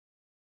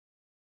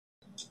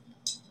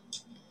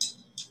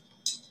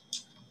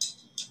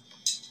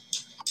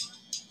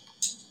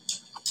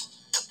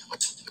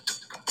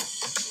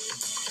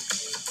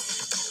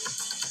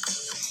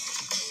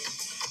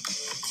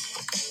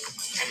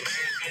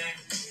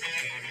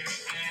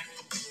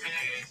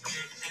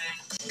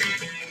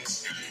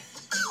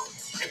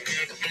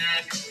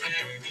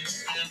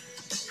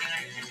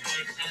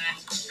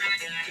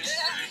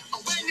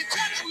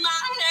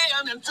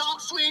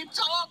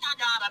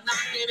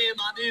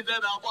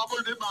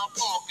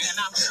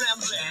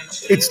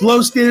It's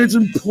Low Standards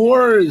and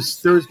Pours,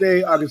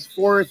 Thursday, August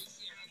 4th,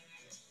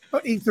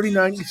 about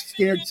 8:39 Eastern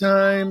Standard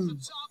Time.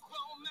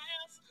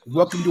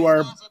 Welcome to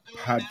our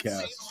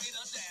podcast.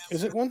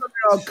 Is it one?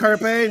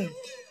 Carpe.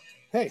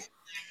 Hey, what's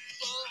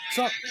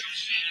up?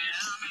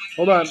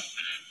 Hold on.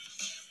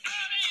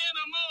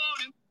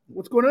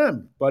 What's going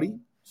on, buddy?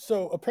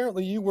 So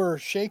apparently you were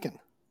shaken.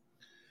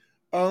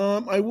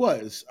 I'm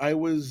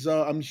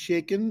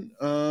shaken.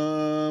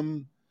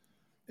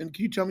 And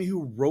can you tell me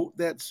who wrote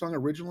that song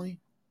originally?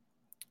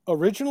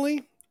 Originally,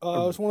 it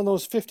was one of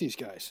those 50s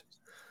guys.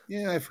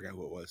 Yeah, I forgot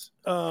who it was.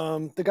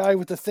 The guy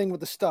with the thing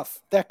with the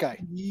stuff. That guy.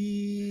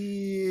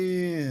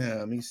 Yeah,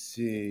 let me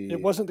see.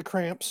 It wasn't the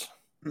Cramps.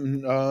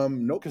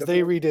 Nope. Because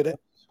they redid it.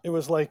 It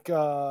was like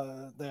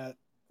that,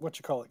 what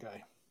you call it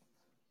guy.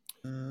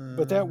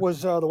 But that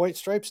was the White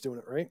Stripes doing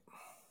it, right?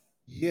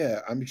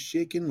 Yeah, I'm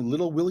shaking.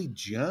 Little Willie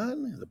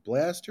John, the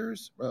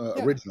Blasters,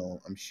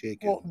 original. I'm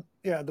shaking. Well,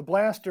 yeah, the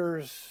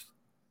Blasters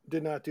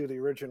did not do the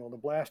original. The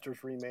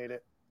Blasters remade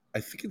it.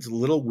 I think it's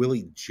Little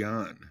Willie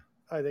John.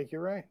 I think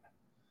you're right.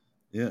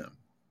 Yeah.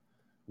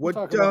 What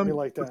talk about me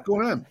like that? What's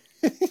going on?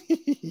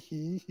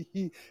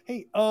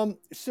 Hey,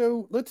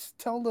 so let's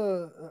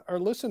tell our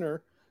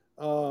listener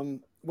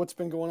what's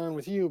been going on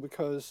with you,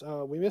 because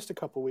we missed a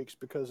couple weeks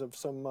because of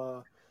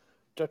some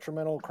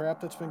detrimental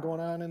crap that's been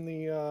going on in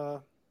the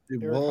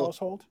Eric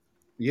household.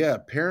 Yeah,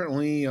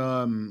 apparently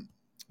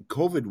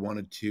COVID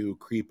wanted to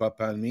creep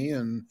up on me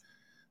and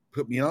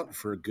put me out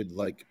for a good,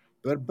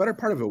 better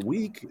part of a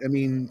week. I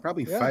mean,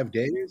 probably 5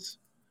 days.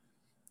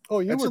 Oh,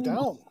 you were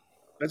down.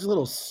 That's a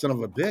little son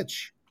of a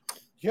bitch.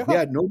 Yeah.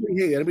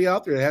 Anybody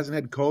out there that hasn't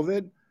had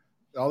COVID,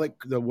 all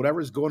that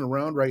whatever's going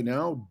around right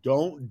now,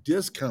 don't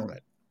discount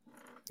it.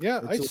 Yeah,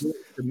 it's a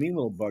mean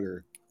little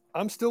bugger.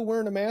 I'm still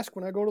wearing a mask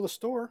when I go to the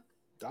store.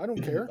 I don't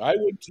care. I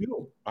would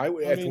too.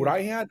 That's what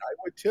I had. I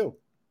would too.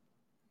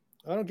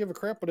 I don't give a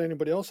crap what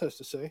anybody else has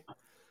to say.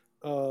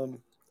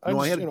 I'm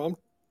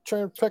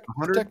trying to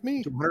protect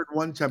me.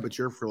 101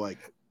 temperature for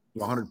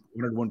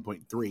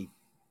 101.3.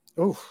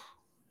 Oh,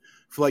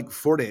 for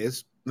 4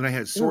 days. Then I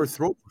had a sore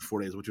throat for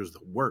 4 days, which was the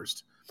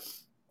worst.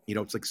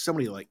 It's like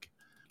somebody it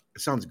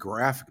sounds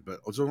graphic, but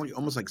it's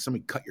almost like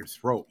somebody cut your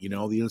throat.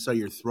 The inside of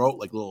your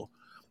throat,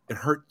 it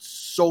hurt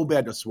so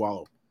bad to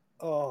swallow.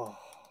 Oh,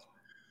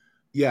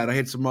 yeah, and I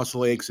had some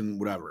muscle aches and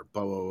whatever.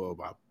 Blah blah blah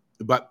blah.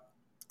 But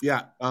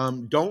yeah,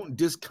 don't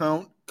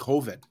discount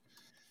COVID.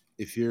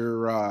 If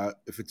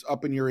it's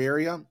up in your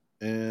area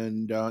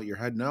and you're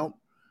heading out,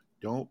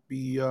 don't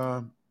be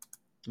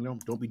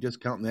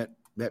discounting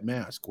that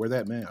mask. Wear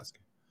that mask.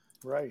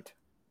 Right.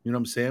 You know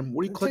what I'm saying?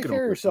 What are you clicking on? Take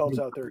care of yourselves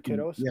out there,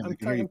 kiddos. Yeah,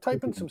 I'm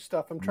typing some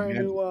stuff. I'm trying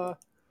to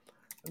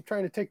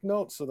take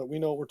notes so that we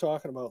know what we're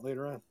talking about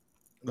later on.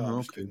 No,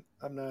 okay.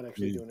 I'm not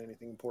actually doing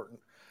anything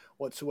important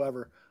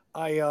whatsoever.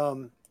 I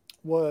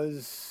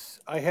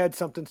had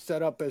something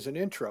set up as an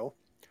intro.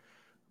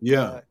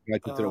 Yeah, I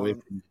took that away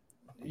from you.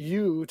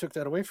 You took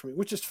that away from me,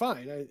 which is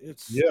fine.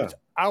 It's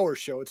our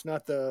show. It's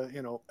not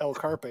the El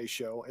Carpe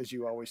show, as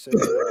you always say.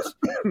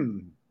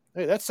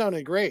 Hey, that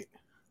sounded great.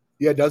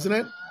 Yeah, doesn't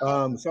it?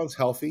 Sounds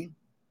healthy.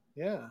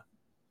 Yeah.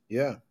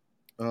 Yeah.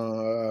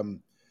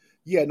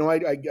 Yeah. No,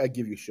 I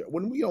give you shit.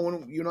 When you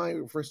and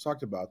I first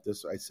talked about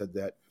this, I said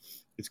that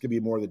it's gonna be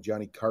more of the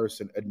Johnny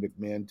Carson, Ed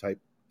McMahon type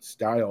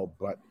style,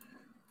 but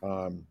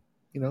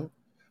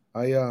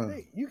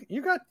hey,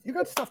 you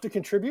got stuff to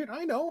contribute.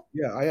 I know.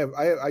 Yeah,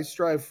 I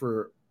strive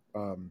for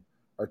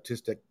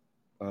artistic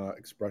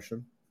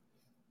expression.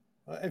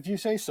 If you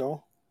say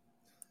so.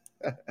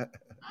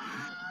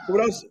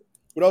 What else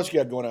you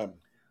got going on?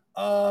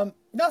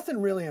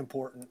 Nothing really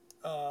important.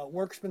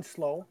 Work's been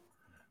slow,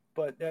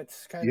 but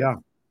that's kind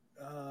of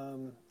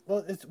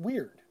well, it's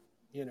weird,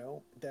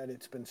 that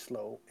it's been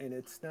slow and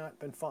it's not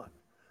been fun.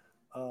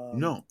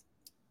 No,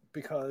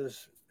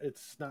 because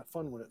it's not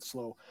fun when it's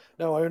slow.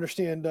 Now I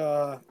understand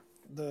the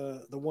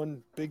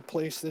one big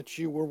place that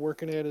you were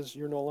working at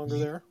you're no longer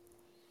there.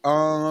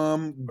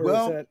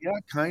 Well, yeah,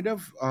 kind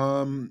of.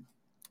 Go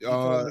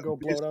blow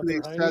it up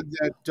they said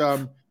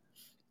that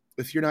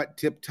if you're not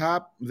tip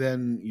top,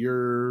 then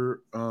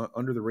you're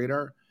under the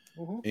radar.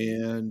 Mm-hmm.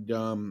 And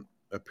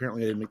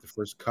apparently I didn't make the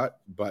first cut,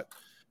 but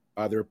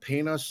they're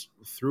paying us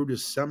through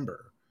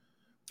December.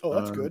 Oh,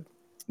 that's good.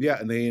 Yeah,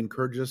 and they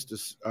encouraged us to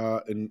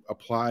and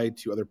apply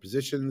to other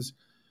positions.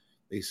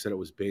 They said it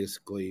was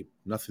basically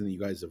nothing that you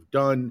guys have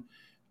done.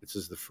 This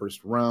is the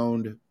first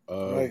round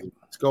of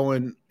it's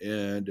going,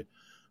 and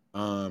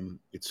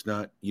it's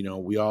not.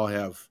 We all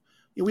have.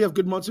 We have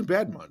good months and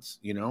bad months.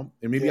 And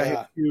maybe I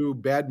had 2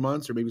 bad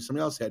months, or maybe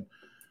somebody else had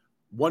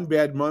 1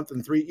 bad month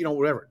and 3.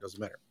 Whatever. It doesn't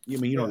matter. The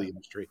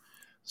industry.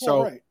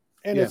 So right,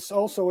 and it's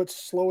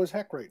slow as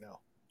heck right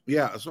now.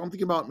 Yeah, so I'm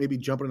thinking about maybe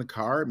jumping in a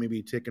car,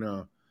 maybe taking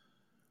a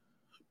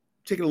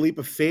leap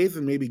of faith,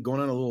 and maybe going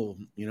on a little,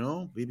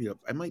 maybe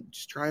I might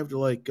just drive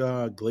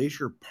to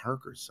Glacier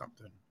Park or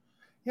something.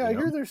 Yeah, I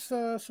hear there's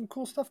some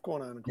cool stuff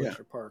going on in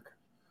Glacier Park.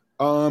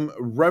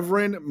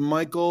 Reverend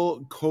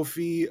Michael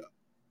Kofi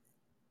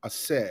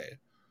Ase,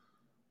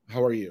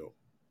 how are you?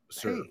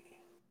 sir. Hey,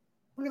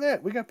 look at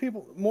that. We got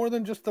people more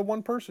than just the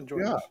one person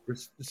joining Yeah, us.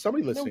 there's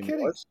somebody No listening to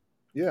kidding. us.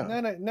 Yeah.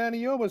 Nana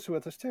Yoba's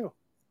with us too.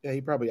 Yeah,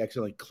 he probably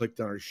accidentally clicked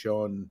on our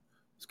show and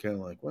was kind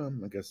of like, well,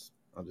 I guess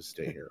I'll just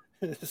stay here.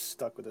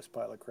 Stuck with this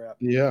pile of crap.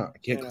 Yeah, I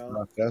can't You click know.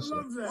 off fast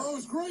enough. Loved that. Oh, it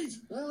was great.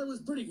 Well, it was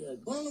pretty good.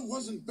 Well, it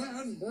wasn't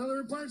bad. Well, there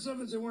were parts of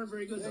it that weren't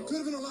very good. It could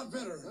have been a lot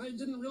better. I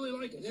didn't really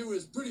like it. It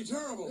was pretty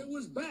terrible. It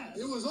was bad.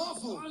 It was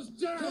awful. It was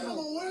terrible. Get him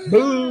away!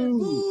 Boo!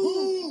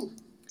 Boo!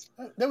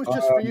 That was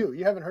just for you.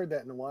 You haven't heard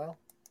that in a while.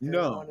 And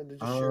I No. wanted to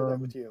just share that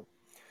with you.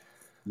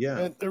 Yeah.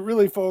 And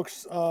really,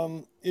 folks,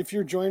 if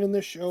you're joining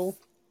this show,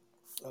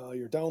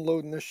 you're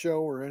downloading this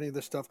show or any of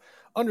this stuff,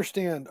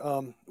 understand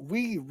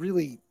we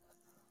really,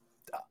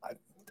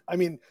 I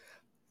mean,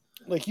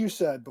 like you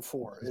said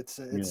before, it's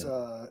an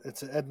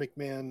Ed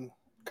McMahon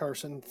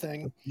Carson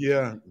thing.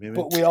 Yeah, maybe.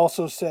 But we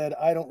also said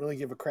I don't really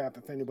give a crap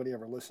if anybody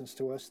ever listens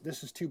to us.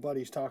 This is two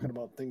buddies talking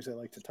about things they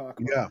like to talk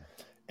about. Yeah.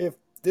 If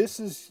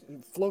this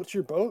floats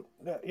your boat,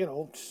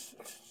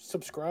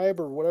 subscribe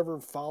or whatever,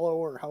 follow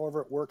or however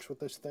it works with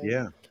this thing.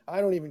 Yeah.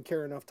 I don't even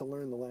care enough to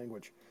learn the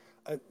language.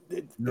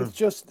 No.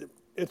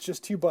 It's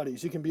just two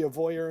buddies. You can be a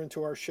voyeur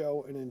into our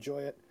show and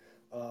enjoy it.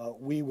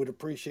 We would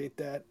appreciate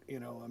that.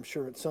 I'm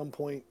sure at some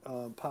point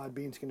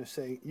Podbean's going to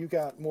say you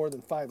got more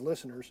than 5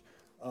 listeners.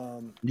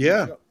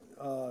 Yeah.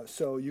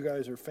 So you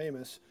guys are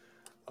famous,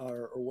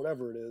 or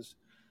whatever it is,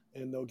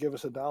 and they'll give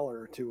us $1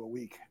 or $2 a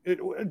week.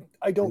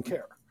 I don't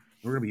care.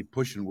 We're gonna be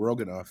pushing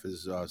Rogan off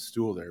his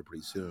stool there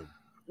pretty soon.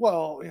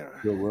 Well,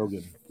 Joe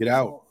Rogan, get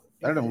out.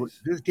 I don't know.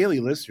 His daily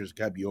listeners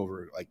got to be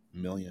over like a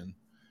million,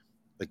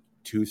 like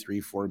 2,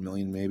 3, 4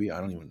 million, maybe. I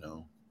don't even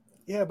know.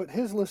 Yeah, but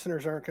his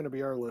listeners aren't going to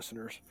be our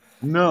listeners.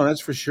 No, that's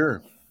for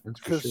sure.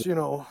 Because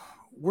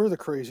we're the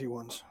crazy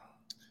ones.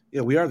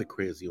 Yeah, we are the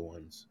crazy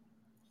ones.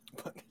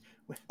 But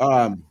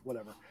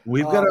whatever.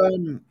 We've got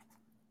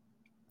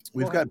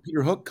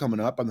Peter Hook coming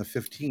up on the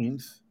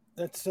 15th.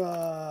 That's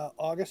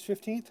August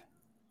 15th.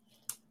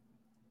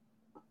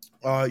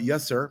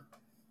 Yes, sir.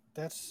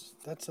 That's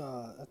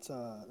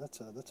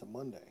a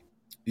Monday.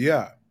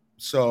 Yeah.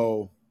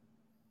 So,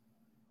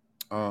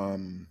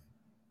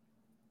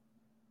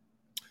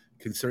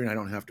 considering I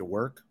don't have to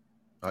work,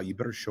 you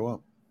better show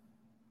up.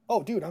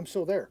 Oh, dude, I'm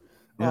still there.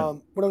 Yeah.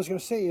 What I was going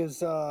to say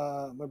is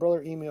my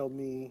brother emailed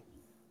me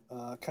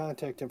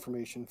contact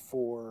information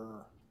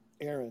for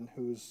Aaron,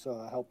 who's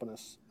helping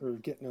us or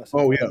getting us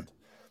involved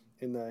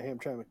in the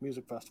Hamtramck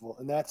Music Festival.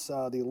 And that's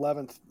the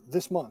 11th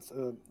this month,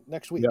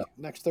 next week. Yeah.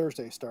 Next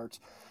Thursday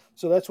starts.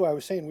 So that's why I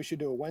was saying we should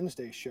do a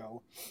Wednesday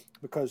show,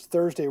 because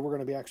Thursday we're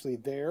going to be actually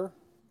there.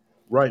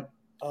 Right.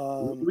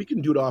 We can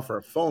do it off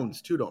our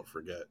phones too, don't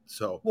forget.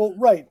 So well,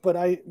 right, but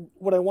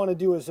what I want to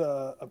do is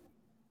a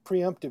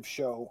preemptive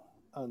show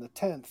on the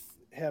 10th,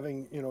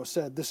 having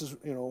said this is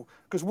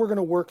because we're going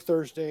to work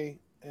Thursday,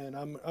 and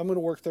I'm going to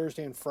work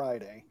Thursday and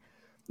Friday.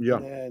 Yeah.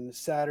 And then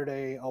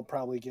Saturday I'll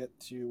probably get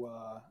to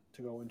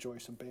go enjoy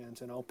some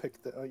bands, and I'll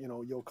pick the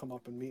you'll come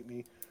up and meet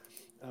me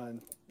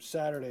on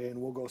Saturday, and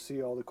we'll go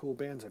see all the cool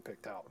bands I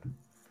picked out.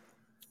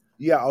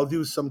 Yeah, I'll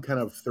do some kind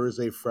of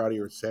Thursday, Friday,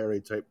 or Saturday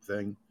type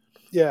thing.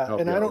 Yeah,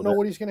 and I don't know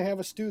what he's going to have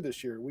us do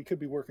this year. We could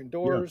be working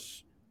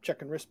doors,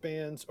 checking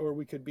wristbands, or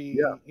we could be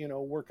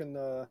working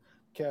the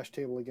cash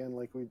table again,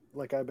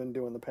 like I've been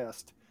doing the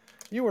past.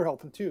 You were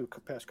helping too,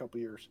 past couple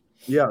of years.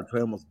 Yeah, I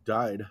almost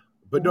died,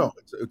 but no,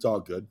 it's all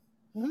good.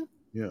 Mm-hmm.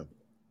 Yeah.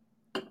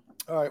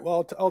 All right.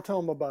 Well, I'll tell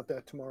him about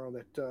that tomorrow.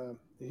 That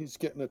he's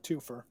getting a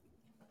twofer.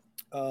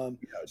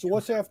 So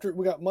what's after?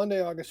 We got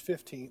Monday, August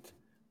 15th.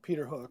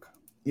 Peter Hook.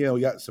 Yeah,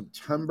 we got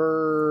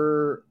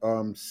September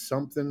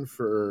something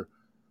for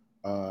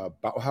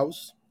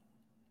Bauhaus.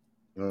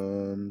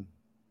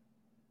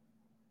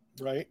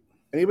 Right.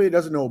 Anybody that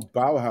doesn't know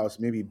Bauhaus,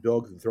 maybe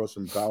Bill can throw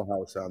some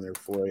Bauhaus on there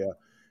for you.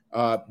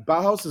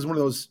 Bauhaus is one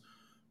of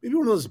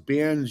those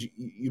bands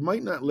you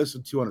might not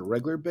listen to on a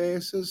regular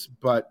basis,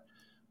 but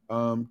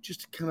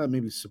just to kind of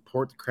maybe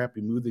support the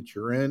crappy mood that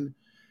you're in.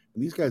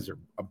 And these guys are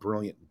a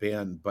brilliant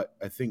band, but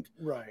I think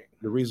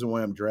the reason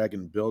why I'm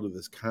dragging Bill to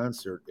this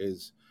concert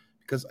is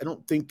because I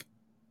don't think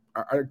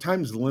our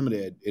time's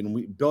limited,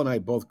 and Bill and I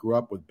both grew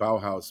up with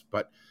Bauhaus,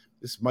 but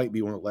this might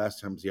be one of the last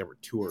times he ever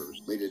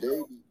tours.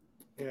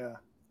 Yeah.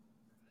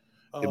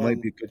 It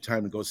might be a good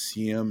time to go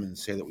see him and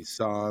say that we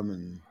saw him,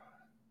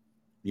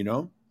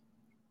 and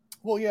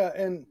Well, yeah,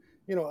 and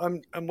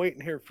I'm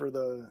waiting here for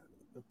the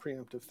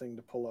preemptive thing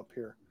to pull up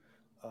here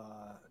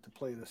to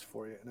play this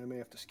for you, and I may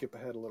have to skip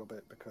ahead a little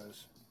bit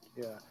because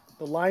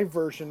the live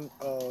version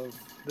of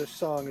this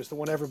song is the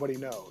one everybody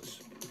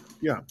knows.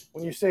 Yeah.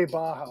 When you say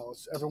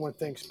Bauhaus, everyone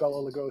thinks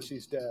Bela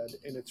Lugosi's dead,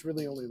 and it's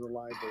really only the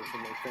live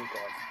version they think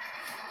of.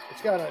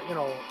 It's got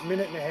a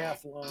minute and a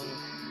half long,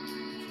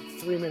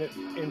 3-minute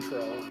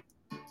intro.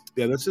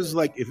 Yeah, this is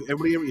like if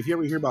you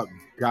ever hear about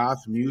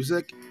goth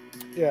music,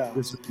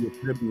 this is the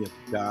epitome of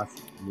goth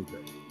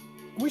music.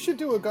 We should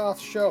do a goth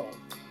show.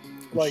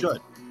 We should.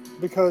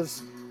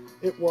 Because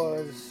it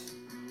was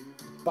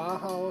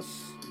Bauhaus,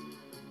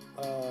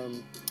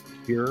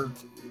 Here,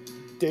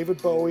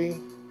 David Bowie.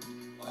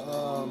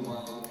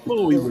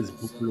 Bowie was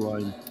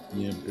borderline.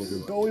 Yeah,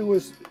 Bowie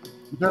was.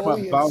 You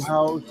talking about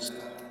Bauhaus?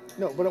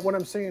 No, but what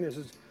I'm saying is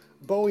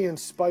Bowie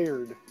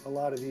inspired a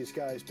lot of these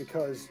guys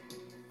because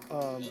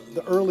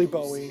the early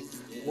Bowie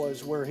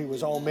was where he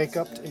was all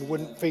make-upped and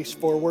wouldn't face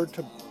forward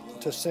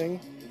to sing.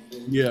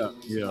 Yeah.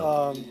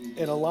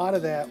 And a lot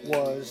of that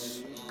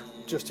was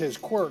just his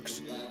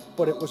quirks,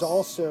 but it was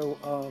also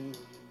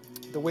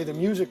the way the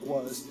music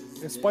was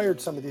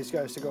inspired some of these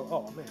guys to go,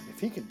 oh man, if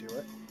he can do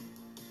it,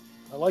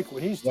 I like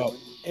what he's doing.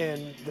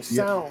 And the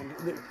sound,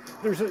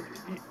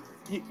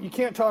 you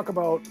can't talk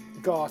about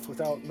goth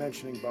without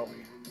mentioning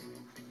Bowie.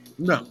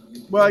 No,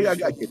 well, I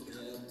get it.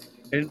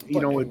 And you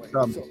know, anyway,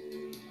 it's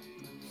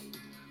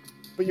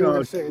but you were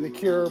going to say The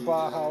Cure,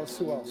 Bauhaus,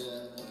 who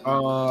else?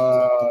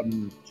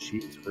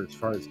 Jeez, for as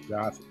far as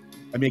goth,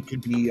 I mean, it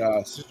could be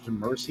Sisters of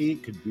Mercy.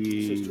 It could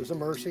be Sisters of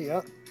Mercy.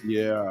 Yeah.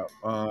 Yeah.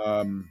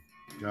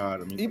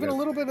 God, I mean, even a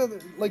little bit of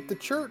like the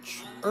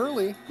Church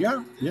early.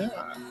 Yeah.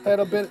 Had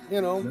a bit,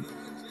 you know.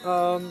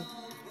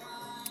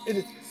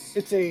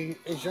 It's a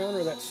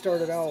genre that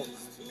started out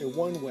in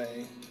one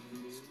way,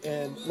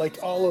 and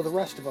like all of the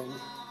rest of them,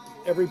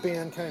 every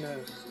band kind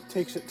of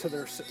takes it to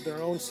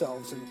their own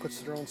selves and puts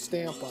their own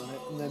stamp on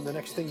it, and then the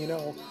next thing you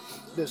know,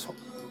 this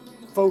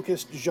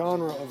focused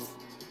genre of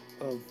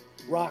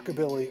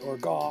rockabilly or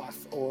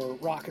goth or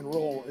rock and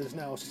roll is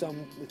now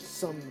some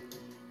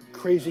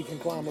crazy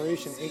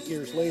conglomeration 8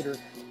 years later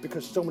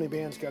because so many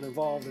bands got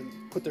involved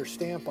and put their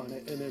stamp on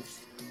it, and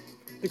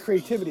the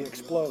creativity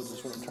explodes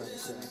is what I'm trying to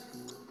say.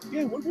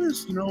 Yeah, what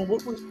was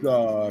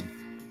the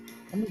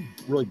how many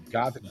really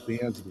gothic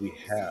bands did we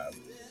have?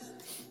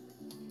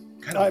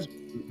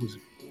 Was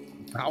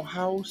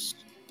Bauhaus?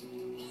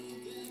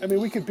 I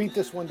mean, we could beat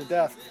this one to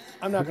death.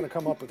 I'm not going to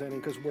come up with any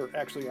because we're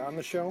actually on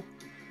the show,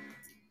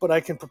 but I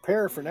can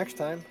prepare for next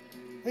time.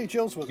 Hey,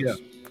 Jill's with us.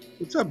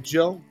 What's up,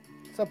 Jill?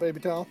 What's up, baby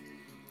doll?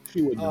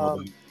 She wouldn't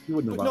know. She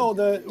wouldn't know.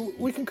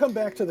 We can come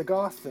back to the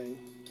goth thing.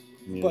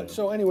 Yeah. But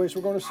so, anyways,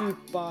 we're going to see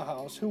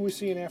Bauhaus. Who are we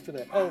seeing after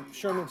that? Oh,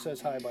 Sherman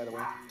says hi, by the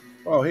way.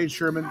 Oh, hey,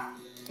 Sherman.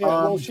 Yeah,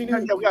 well, we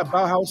got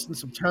Bauhaus in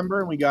September,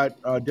 and we got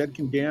Dead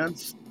Can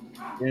Dance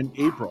in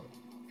April.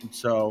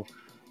 So,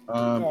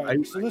 all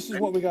right, so this is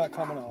what we got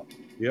coming up.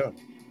 Yeah.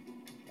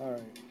 All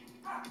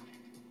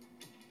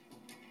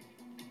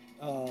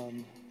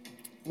right.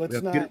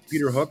 Let's not.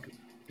 Peter Hook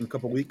in a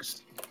couple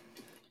weeks.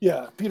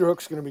 Yeah, Peter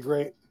Hook's going to be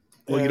great.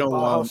 Well,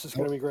 Bauhaus is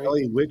going to be great.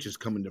 L.A. Witch is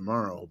coming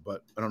tomorrow,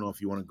 but I don't know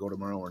if you want to go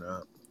tomorrow or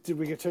not. Did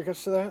we get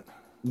tickets to that?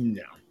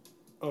 No.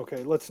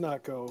 Okay, let's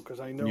not go because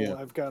I know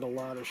I've got a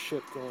lot of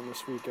shit going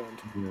this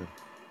weekend.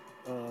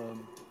 Yeah.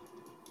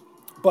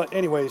 But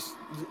anyways,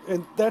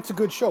 and that's a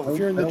good show. If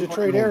you're in the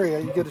Detroit area,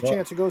 you get a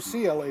chance to go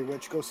see L.A.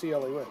 Witch. Go see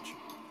L.A. Witch.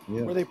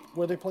 Yeah.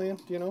 Where they playing?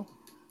 Do you know?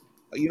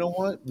 You know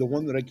what? The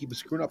one that I keep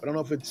screwing up. I don't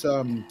know if it's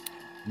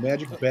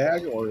Magic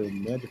Bag or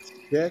Magic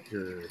Stick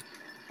or.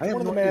 One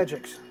of the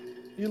Magics.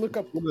 You look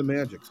up one of the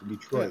Magics in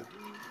Detroit.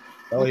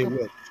 Yeah. L.A.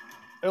 Witch.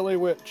 L.A.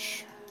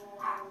 Witch.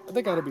 I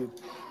think I'd be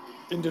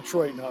in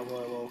Detroit, not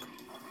Royal Oak.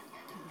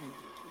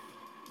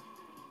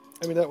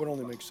 I mean, that would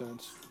only make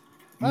sense.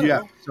 I don't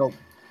know. So.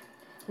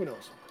 Who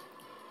knows?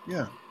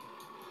 Yeah.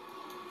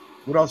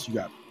 What else you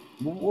got?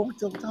 What are we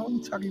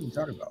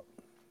talking about?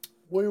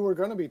 We were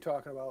going to be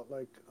talking about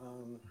like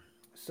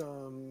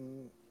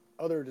some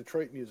other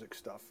Detroit music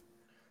stuff.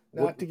 We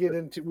weren't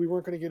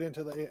going to get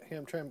into the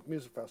Hamtramck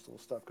Music Festival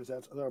stuff because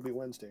that'll be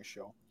Wednesday's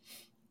show.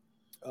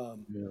 But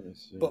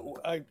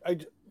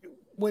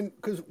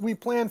because we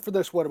planned for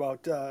this,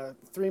 about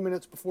 3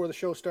 minutes before the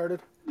show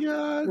started?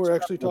 Yeah. We're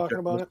actually talking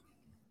about it?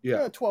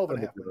 Yeah. 12 and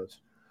a half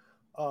minutes.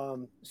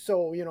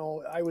 So,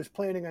 I was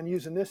planning on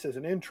using this as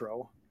an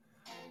intro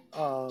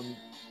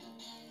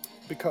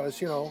because,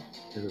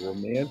 It's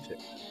romantic.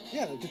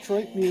 Yeah,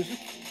 Detroit music.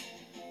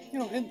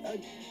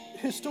 And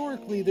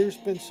historically, there's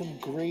been some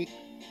great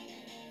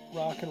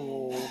rock and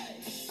roll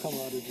come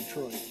out of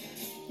Detroit.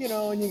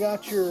 And you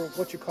got your,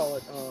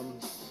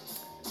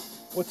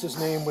 what's his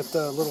name with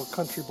the little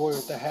country boy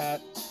with the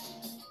hat?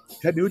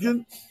 Ted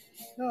Nugent?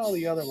 No,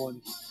 the other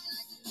one.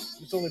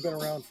 He's only been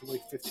around for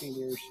like 15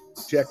 years.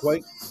 Jack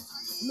White?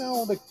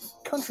 No, the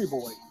country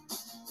boy.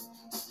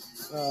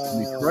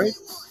 Detroit?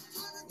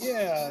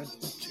 Yeah,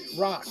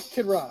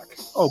 Kid Rock.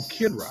 Oh,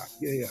 Kid Rock.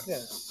 Yeah.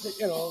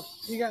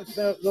 You got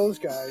those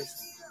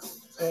guys.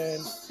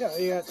 And,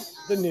 you got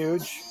the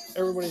Nuge.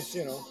 Everybody's,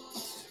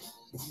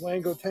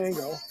 Wango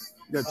Tango.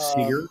 You got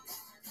Seeger.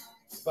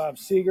 Bob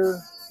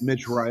Seger.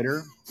 Mitch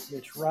Ryder.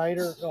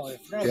 Oh, I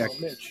forgot about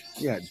Mitch.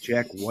 Yeah,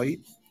 Jack White.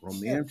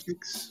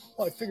 Romantics. Yeah.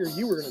 Well, I figured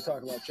you were going to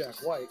talk about Jack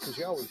White because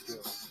you always do.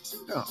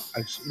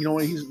 No,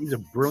 he's a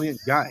brilliant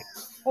guy.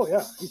 Oh,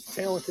 yeah. He's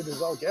talented as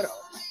all get out.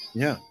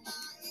 Yeah.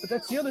 But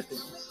that's the other thing.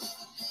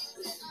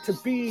 To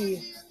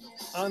be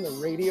on the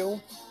radio,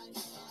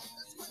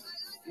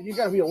 you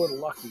got to be a little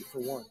lucky for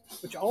one,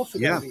 but you also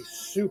got to be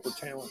super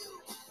talented.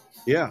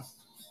 Yeah.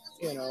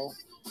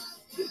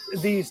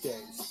 These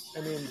days.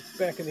 I mean,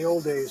 back in the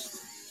old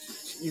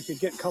days, you could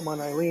get Come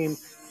On Eileen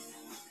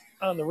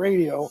on the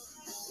radio,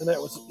 and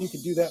you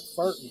could do that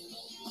farting.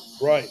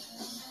 Right.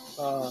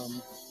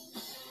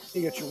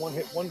 You get your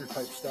one-hit wonder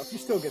type stuff. You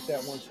still get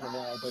that once in a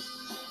while, but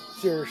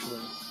seriously,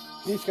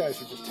 these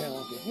guys are just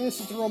talented. And this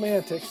is the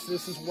Romantics.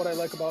 This is what I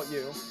like about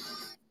you.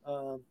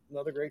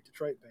 Another great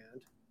Detroit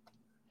band.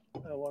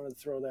 I wanted to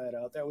throw that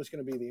out. That was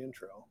going to be the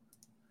intro.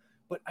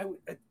 But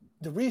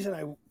the reason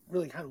I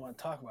really kind of want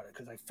to talk about it,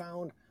 because I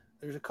found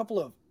there's a couple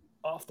of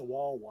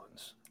off-the-wall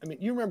ones. I mean,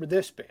 you remember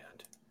this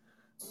band.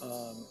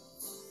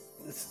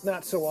 It's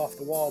not so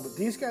off-the-wall, but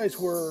these guys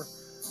were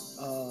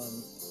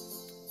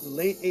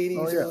late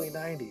 80s, early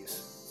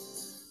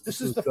 90s.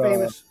 This is the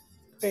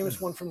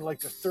famous one from like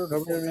the third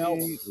or fourth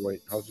album.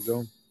 Wait, how's it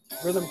going?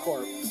 Rhythm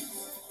Corps.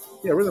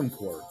 Yeah, Rhythm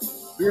Corps.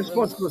 We were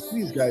supposed to go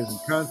see these guys in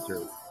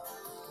concert.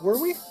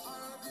 Were we?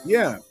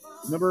 Yeah.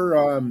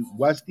 Remember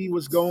Westy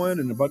was going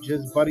and a bunch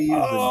of his buddies?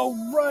 Oh,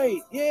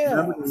 right. Yeah.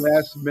 Remember the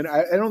last minute?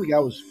 I don't think I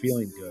was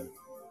feeling good.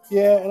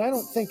 Yeah, and I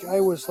don't think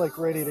I was like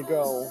ready to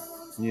go.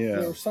 Yeah.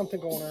 There was something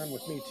going on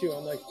with me too.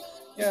 I'm like,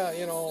 yeah,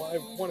 you know, I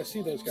want to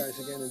see those guys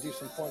again and do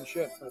some fun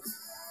shit, but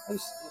I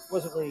just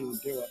wasn't ready to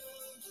do it.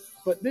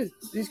 But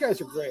these guys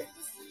are great.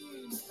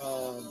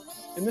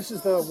 And this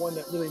is the one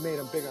that really made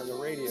them big on the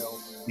radio.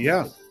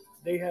 Yeah.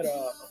 They had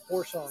a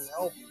 4-song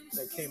album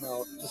that came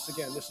out. This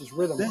is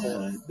Rhythm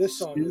Corps. This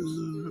song is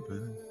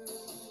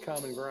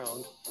Common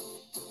Ground.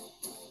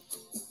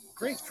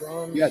 Great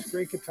drums,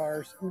 great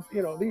guitars.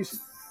 You know, these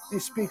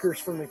speakers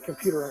from the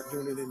computer aren't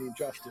doing it any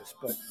justice,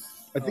 but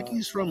I think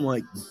he's from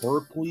like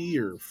Berkeley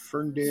or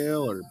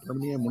Ferndale or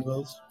Birmingham, one of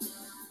those.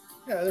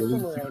 Yeah, they're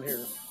from around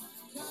here.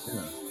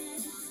 Yeah.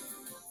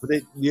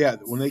 But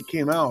when they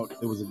came out,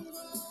 it was a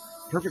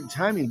perfect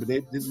timing, but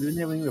they didn't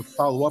have anything to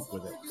follow up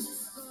with it.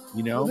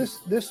 You know? Well,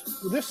 this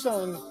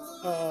song,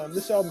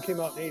 this album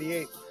came out in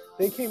 '88.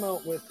 They came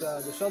out with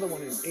this other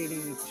one in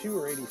 '82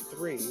 or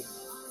 '83.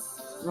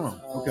 Oh,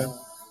 okay.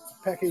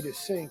 Paquet de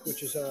Cinq,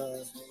 which is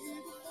a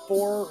 4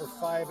 or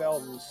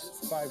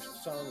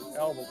 5-song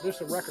album.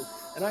 There's a record,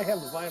 and I have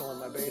the vinyl in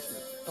my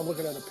basement. I'm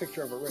looking at a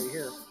picture of it right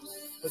here.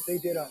 But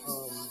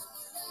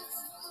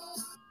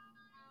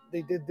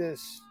they did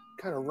this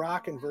kind of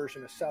rockin'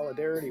 version of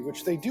Solidarity,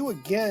 which they do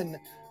again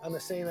on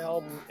the same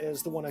album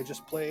as the one I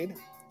just played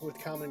with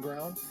Common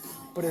Ground,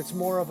 but it's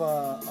more of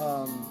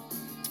a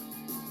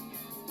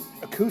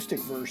acoustic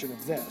version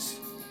of this.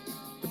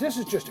 But this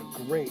is just a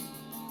great.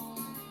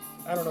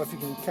 I don't know if you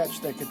can catch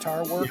that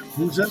guitar work. Yeah.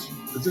 Who's this?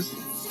 Is this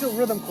still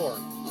Rhythm Corps?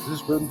 Is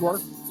this Rhythm Corps?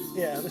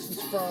 Yeah, this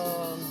is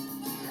from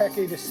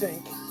Paquet de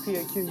Cinq,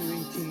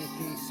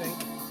 P-A-Q-U-E-T-D Cinq,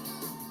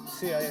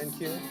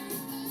 C-I-N-Q.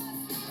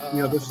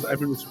 This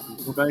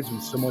reminds me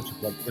so much of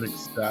like In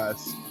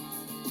Excess.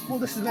 Well,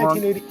 this is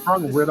 1980.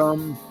 Strong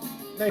Rhythm.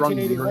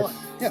 1981.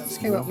 Yeah, this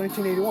came out in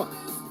 1981.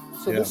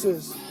 So this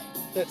is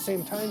that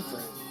same time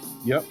frame.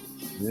 Yep.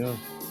 Yeah.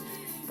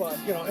 But,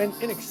 and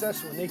In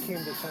Excess, when they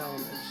came to town,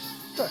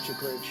 it's such a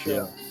great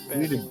show. Yeah.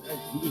 We did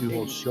a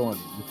whole show on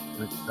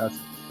In Excess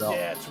itself.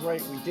 Yeah, that's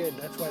right, we did.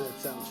 That's why that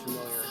sounds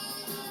familiar.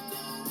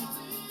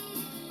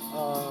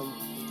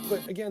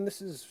 But again,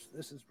 this is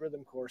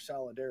Rhythm Corps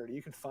Solidarity.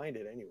 You can find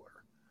it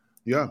anywhere.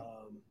 Yeah.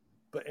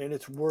 And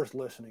it's worth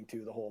listening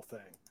to, the whole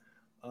thing.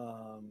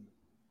 I'm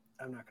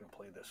not going to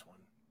play this one.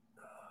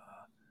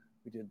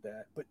 We did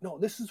that. But no,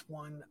 this is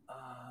one.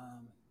 I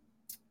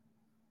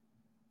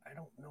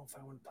don't know if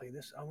I want to play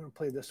this. I want to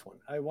play this one.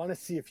 I want to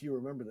see if you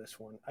remember this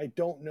one. I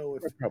don't know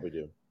if... I probably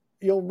do.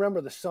 You'll remember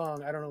the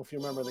song. I don't know if you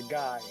remember the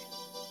guy.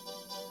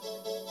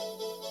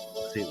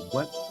 Say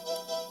what?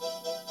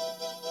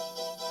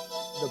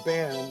 The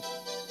band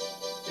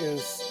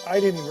is... I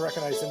didn't even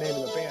recognize the name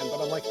of the band,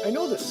 but I'm like, I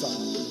know this song.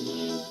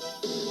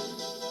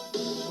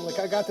 I'm like,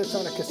 I got this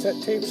on a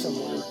cassette tape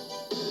somewhere.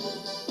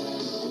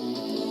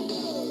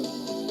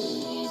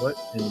 What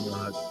in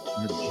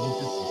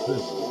Jesus is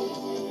this?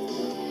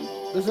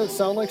 Doesn't it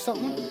sound like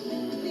something?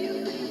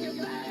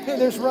 Hey,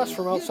 there's Russ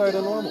from Outside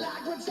of Normal.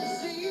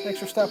 Thanks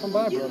for stopping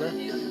by, brother.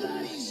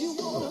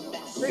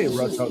 Hey,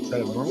 Russ,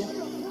 Outside of Normal.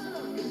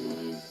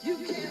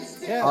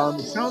 Yeah.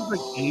 It sounds like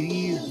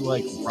 80s,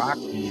 like rock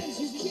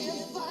music.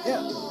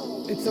 Yeah.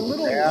 It's a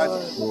little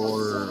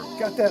or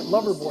got that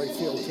Loverboy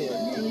feel to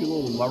it. A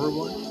little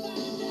Loverboy.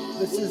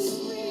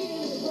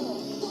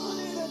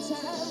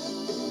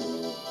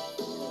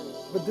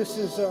 This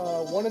is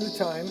One at a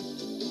Time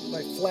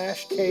by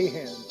Flash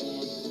Cahan.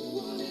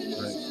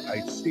 Right,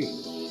 I see.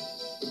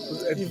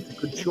 That's a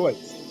good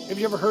choice. Have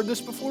you ever heard this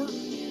before?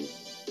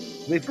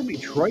 Are they from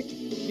Detroit?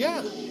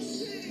 Yeah.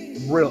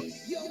 Really?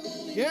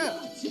 Yeah.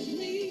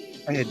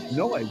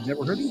 I've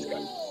never heard these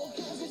guys.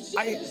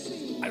 I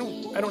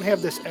don't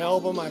have this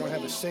album. I don't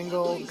have a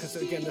single because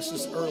again, this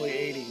is early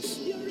 80s.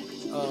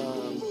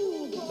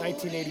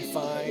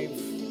 1985,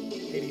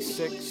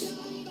 86.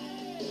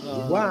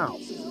 Wow.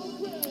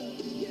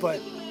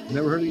 But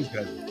never heard of these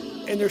guys.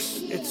 And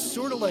it's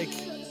sort of like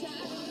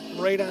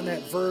right on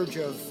that verge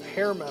of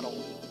hair metal.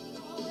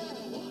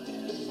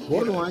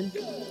 Borderline.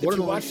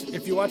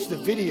 If you watch the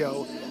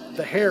video,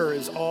 the hair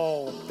is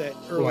all that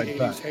early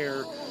 80s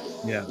hair.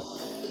 Yeah.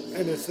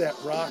 And it's that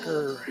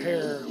rocker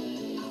hair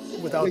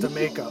without the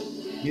makeup.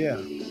 Yeah.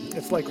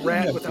 It's like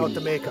Rat without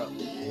the makeup.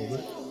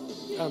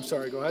 I'm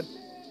sorry, go ahead.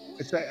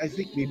 I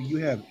think maybe you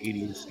have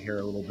 80s hair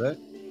a little bit.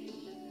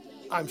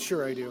 I'm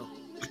sure I do.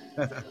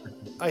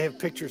 I have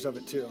pictures of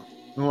it too.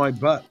 Oh, I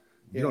bet.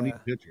 You don't Yeah.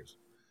 need pictures.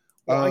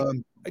 Well,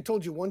 I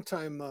told you one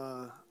time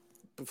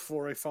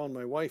before I found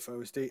my wife, I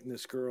was dating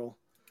this girl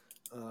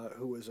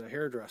who was a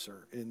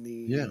hairdresser in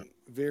the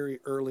very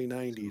early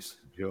 90s,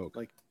 Joke.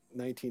 like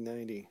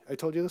 1990. I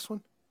told you this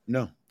one?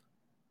 No.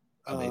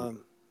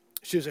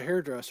 She was a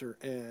hairdresser,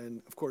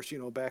 and of course,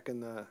 back in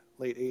the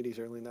late 80s,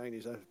 early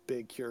 90s, I was a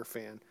big Cure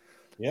fan.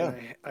 Yeah.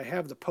 And I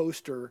have the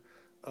poster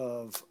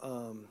of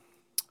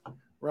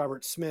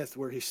Robert Smith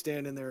where he's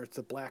standing there. It's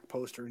the black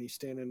poster, and he's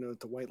standing there with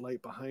the white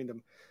light behind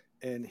him,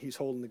 and he's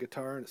holding the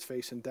guitar, and it's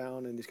facing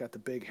down, and he's got the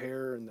big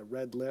hair and the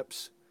red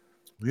lips.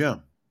 Yeah.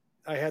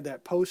 I had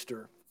that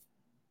poster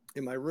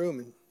in my room,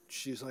 and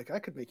she's like, I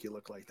could make you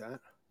look like that.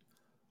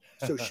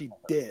 So she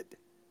did.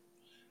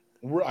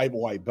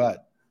 I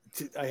bet.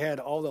 I had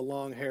all the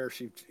long hair.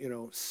 She,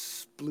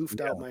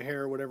 sploofed out my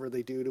hair, whatever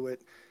they do to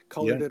it,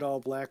 colored it all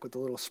black with the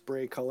little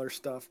spray color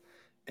stuff,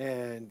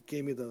 and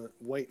gave me the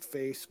white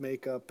face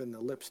makeup and the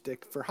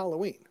lipstick for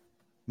Halloween.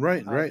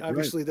 Right.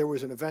 Obviously, there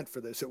was an event for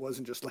this. It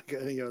wasn't just like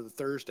any other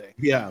Thursday.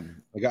 Yeah.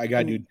 I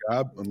got a new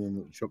job. I'm going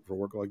to show up for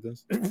work like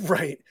this.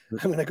 Right.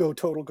 I'm going to go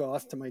total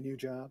goth to my new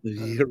job.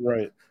 Yeah,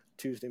 right.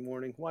 Tuesday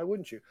morning. Why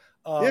wouldn't you?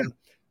 Yeah.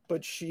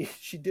 But she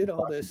did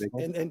all this,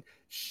 and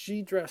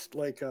she dressed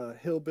like a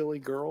hillbilly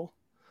girl.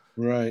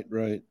 Right.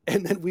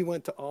 And then we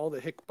went to all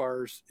the hick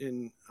bars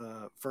in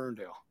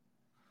Ferndale.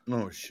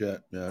 Oh,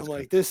 shit. Yeah, I'm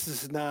like, this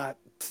is not.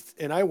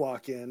 And I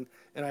walk in,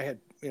 and I had,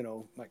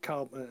 my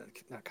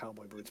not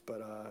cowboy boots,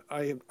 but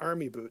I have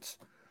army boots.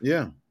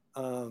 Yeah.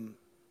 And,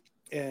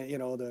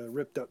 the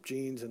ripped up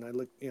jeans, and I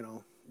look,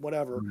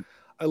 whatever. Mm-hmm.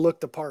 I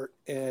looked the part,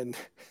 and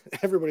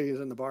everybody who's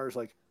in the bar is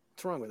like,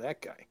 what's wrong with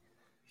that guy?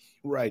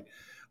 Right.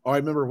 Oh, I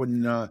remember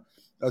when I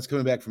was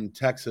coming back from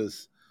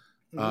Texas.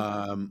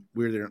 Mm-hmm.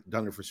 We were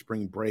down there for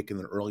spring break in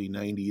the early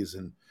 90s,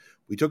 and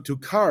we took two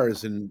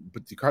cars.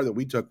 But the car that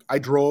we took, I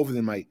drove, and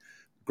then my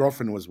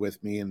girlfriend was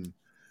with me, and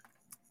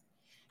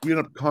we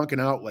ended up conking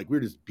out. Like, we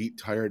were just beat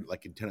tired,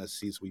 like in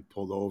Tennessee, so we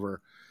pulled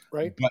over.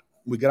 Right. But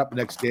we got up the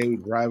next day,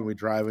 we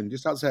driving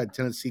just outside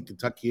Tennessee,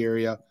 Kentucky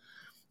area.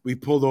 We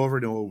pulled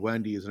over to a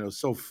Wendy's, and it was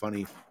so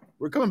funny.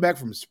 We're coming back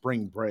from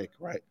spring break,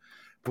 right?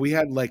 But we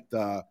had like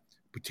the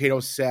potato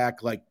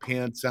sack like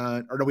pants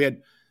on, or no,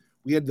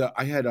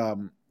 I had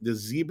the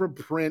zebra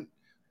print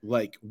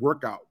like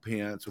workout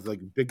pants with like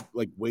big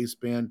like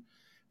waistband.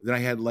 Then I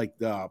had like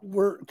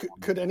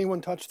could anyone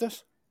touch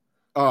this?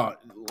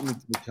 Let me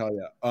tell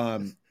you,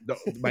 I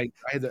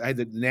had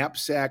the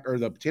knapsack or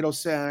the potato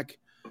sack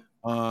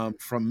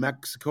from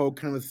Mexico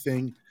kind of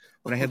thing.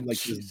 And I had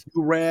like this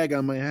rag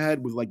on my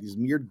head with like these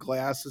mirrored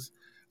glasses.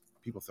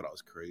 People thought I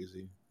was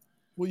crazy.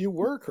 Well, you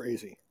were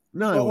crazy.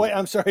 No, wait.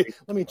 I'm sorry.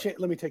 Let me take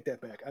that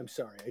back. I'm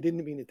sorry. I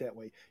didn't mean it that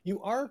way.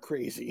 You are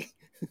crazy.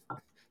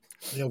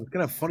 Yeah, it's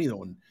kind of funny though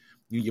when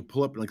you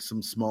pull up in like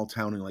some small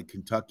town in like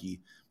Kentucky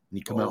and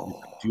you come out with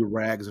do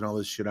rags and all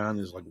this shit on.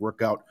 There's like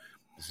workout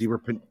zebra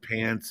print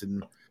pants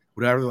and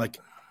whatever. Like,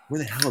 where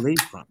the hell are they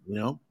from?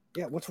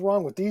 Yeah. What's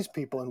wrong with these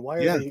people and why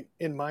are they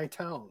in my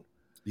town?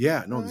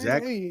 Yeah. No,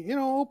 exactly. Hey,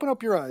 open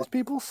up your eyes,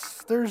 people.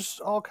 There's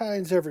all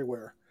kinds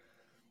everywhere.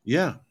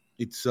 Yeah,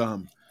 it's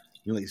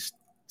they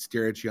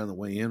stare at you on the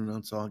way in, and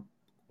that's all,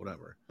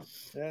 whatever.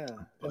 Yeah,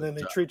 and then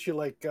they treat you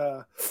like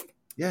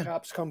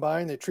cops come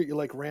by and they treat you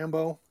like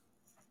Rambo.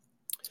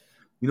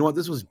 You know what?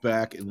 This was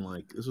back in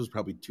this was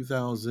probably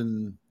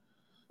 2000,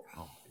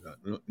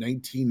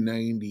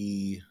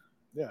 1990.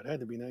 Yeah, it had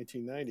to be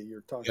 1990.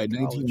 You're talking. Yeah,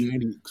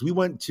 1990. Because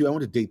I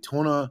went to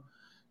Daytona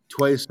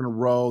twice in a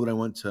row. Then I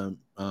went to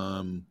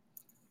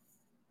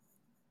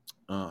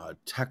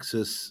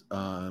Texas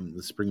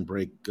the spring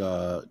break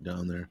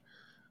down there.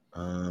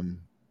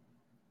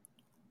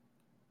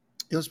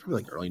 It was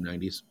probably like early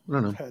 90s. I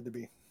don't know. It had to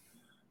be.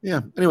 Yeah.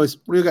 Anyways,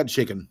 what do you got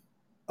shaking?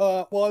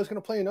 Well, I was going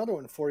to play another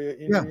one for you.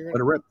 Let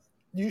it rip.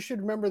 You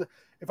should remember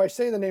if I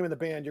say the name of the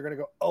band, you're going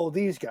to go, "Oh,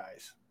 these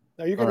guys."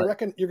 Now you're going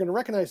to you're going to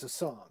recognize the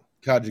song.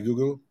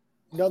 Kajagoogoo.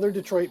 Another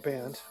Detroit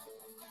band.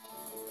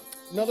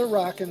 Another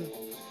rockin'.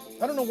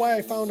 I don't know why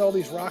I found all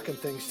these rockin'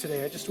 things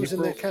today. I just was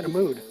in that kind of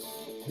mood.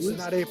 This is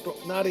not April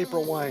Wine. Not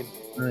April Wine.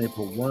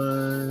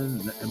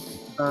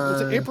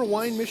 Was it April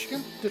Wine,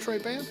 Michigan?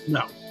 Detroit band?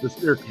 No, the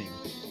Spear King.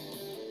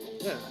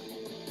 Yeah.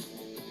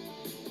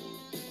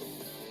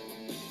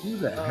 Who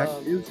the heck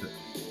is it?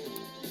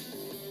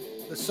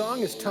 The song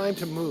is Time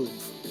to Move.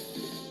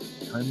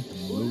 Time to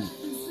Move.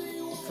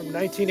 From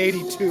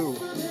 1982.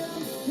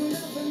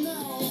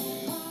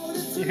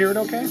 You hear it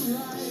okay?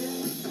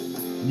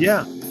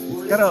 Yeah.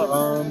 It's got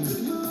a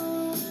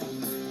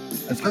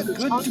it's got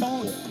good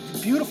tone.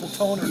 Beautiful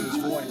tone in his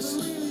voice.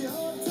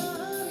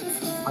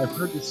 I've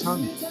heard the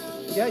song.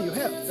 Yeah, you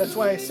have. That's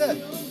why I said.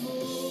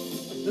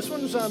 This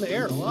one was on the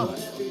air a lot.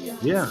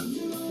 Yeah.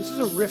 This is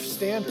a riff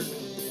standard.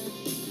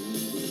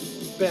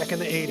 Back in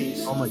the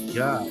 80s. Oh my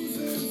god.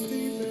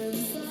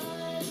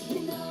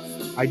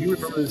 I do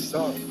remember this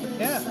song.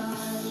 Yeah.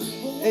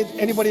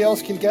 Anybody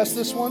else can guess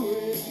this one?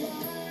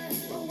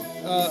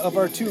 of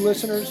our 2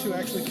 listeners who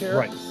actually care.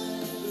 Right.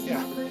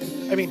 Yeah.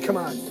 I mean, come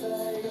on.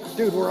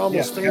 Dude, we're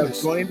almost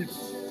famous.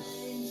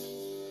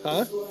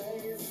 Huh?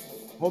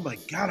 Oh my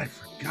God, I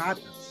forgot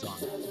that song.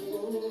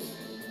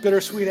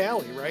 Bittersweet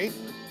Alley, right?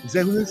 Is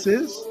that who this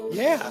is?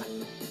 Yeah.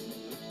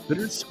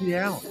 Bittersweet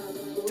Alley.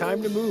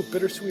 Time to Move,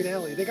 Bittersweet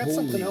Alley. They got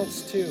something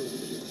else too.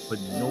 But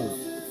no.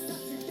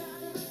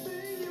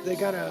 They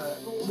got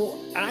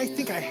I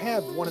think I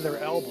have one of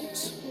their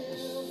albums.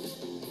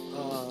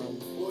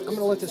 I'm going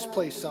to let this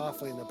play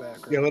softly in the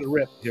background. Yeah, let it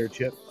rip here,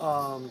 Chip.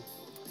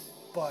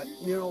 But,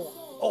 you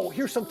know,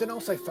 here's something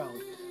else I found.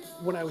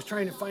 When I was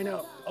trying to find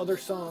out other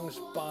songs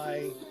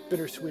by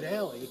Bittersweet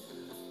Alley,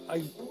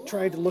 I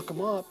tried to look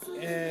them up,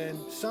 and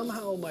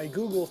somehow my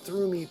Google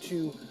threw me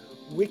to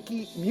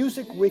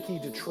Music Wiki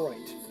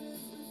Detroit.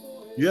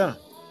 Yeah.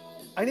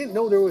 I didn't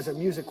know there was a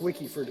Music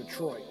Wiki for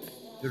Detroit.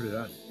 Neither did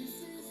I.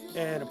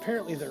 And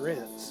apparently there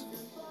is.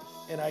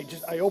 And I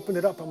opened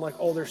it up. I'm like,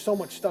 oh, there's so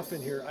much stuff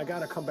in here. I got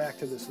to come back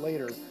to this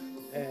later.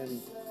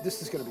 And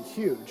this is going to be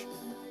huge.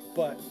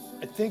 But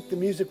I think the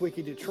Music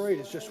Wiki Detroit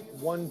is just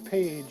one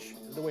page,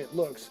 the way it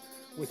looks,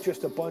 with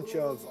just a bunch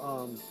of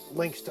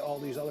links to all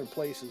these other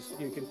places.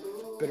 You can,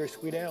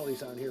 Bittersweet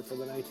Alley's on here for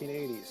the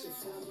 1980s.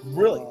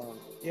 Really?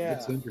 Yeah.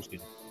 That's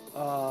interesting.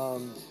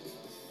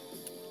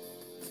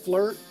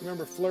 Flirt,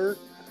 remember Flirt?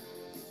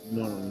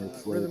 No,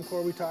 Flirt. Rhythm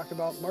Corps we talked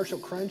about. Marshall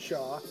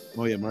Crenshaw.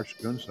 Oh yeah, Marshall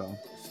Crenshaw.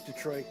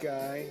 Detroit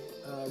guy.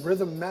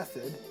 Rhythm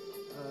Method.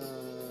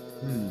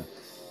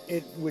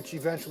 Which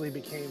eventually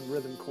became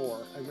Rhythm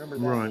Corps. I remember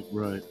that.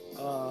 Right.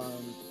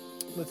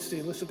 Let's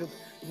see. Let's look at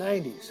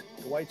 90s.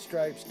 The White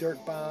Stripes,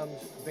 Dirt Bombs,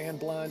 Van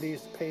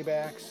Blondies,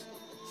 Paybacks,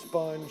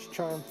 Sponge,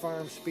 Charm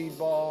Farm,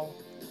 Speedball,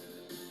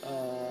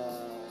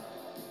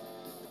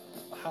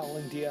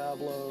 Howling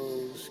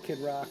Diablos, Kid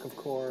Rock, of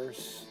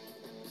course,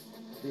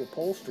 The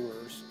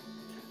Upholsterers.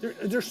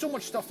 There's so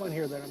much stuff on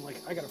here that I'm like,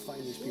 I gotta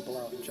find these people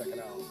out and check it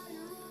out.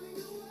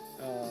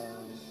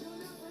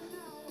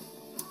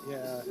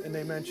 Yeah, and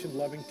they mentioned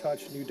Loving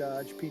Touch, New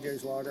Dodge,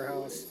 PJ's Lager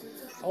House,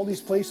 all these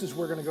places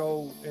we're gonna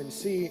go and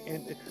see.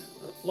 And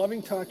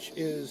Loving Touch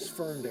is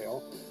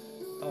Ferndale,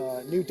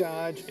 New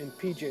Dodge and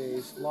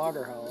PJ's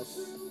Lager House.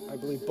 I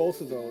believe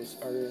both of those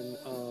are in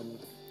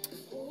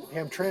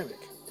Hamtramck.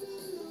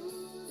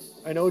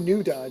 I know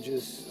New Dodge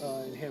is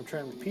in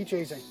Hamtramck.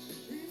 PJ's, I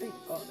think,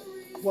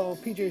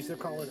 PJ's, they're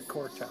calling it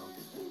Corktown.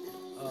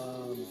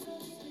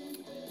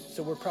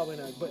 So we're probably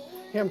not, but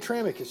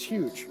Hamtramck is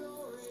huge.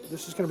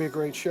 This is going to be a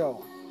great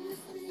show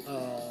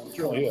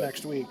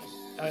next week.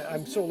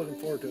 I'm so looking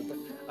forward to it. But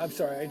I'm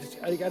sorry,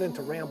 I got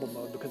into ramble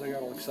mode because I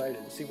got all excited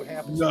and see what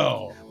happens.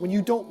 No. When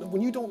you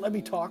don't let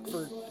me talk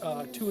for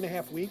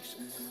 2.5 weeks,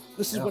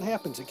 this is what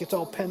happens. It gets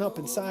all pent up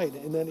inside,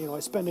 and then I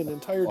spend an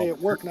entire day at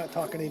work not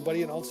talking to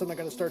anybody, and all of a sudden I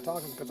got to start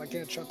talking because I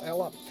can't shut the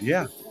hell up.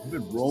 Yeah, I've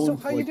been rolling.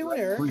 So how you doing,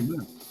 Eric? 3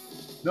 minutes.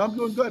 No, I'm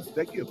doing good.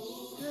 Thank you.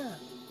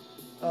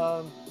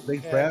 Yeah.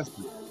 Thanks for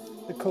asking.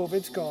 The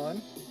COVID's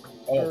gone.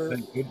 Oh,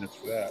 thank goodness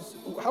for that.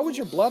 How was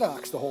your blood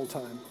ox the whole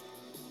time?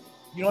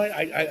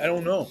 I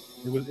don't know.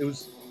 It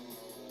was.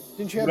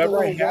 Didn't you have the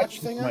little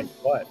watch thing on? My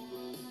butt.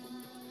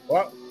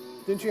 What?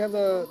 Didn't you have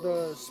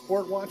the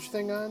sport watch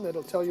thing on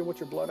that'll tell you what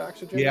your blood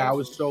oxygen is? Yeah, I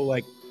was so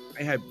I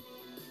had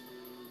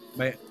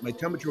my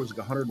temperature was like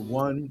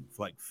 101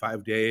 for like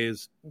 5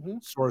 days. Mm-hmm.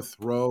 Sore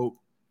throat.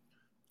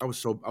 I was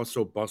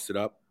so busted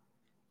up.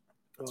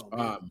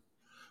 Oh,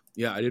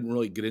 yeah, I didn't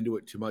really get into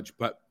it too much,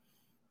 but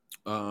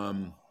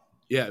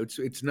yeah,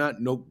 it's not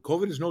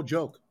COVID is no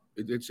joke.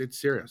 It's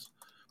serious.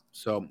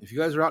 So if you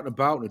guys are out and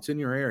about and it's in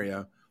your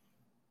area,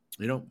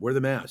 wear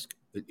the mask.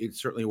 It's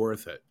certainly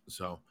worth it.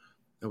 So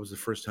that was the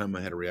first time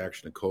I had a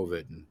reaction to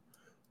COVID, and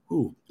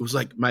it was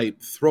like my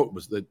throat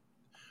was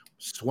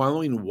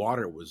swallowing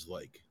water was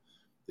like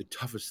the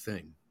toughest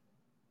thing.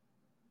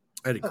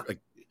 I had to,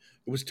 it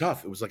was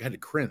tough. It was like I had to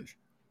cringe.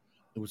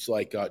 It was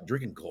like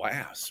drinking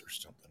glass or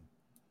something.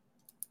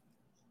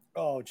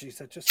 Oh, geez,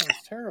 that just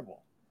sounds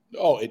terrible.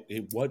 Oh,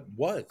 what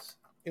was?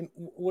 And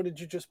what did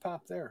you just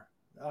pop there?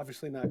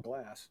 Obviously not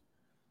glass.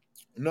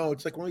 No,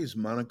 it's like one of these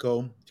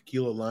Monaco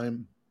tequila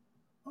lime.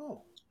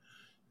 Oh.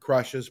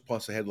 Crushes.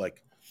 Plus, I had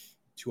like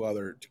 2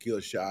 other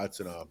tequila shots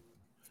and a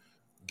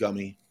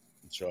gummy.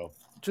 So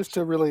just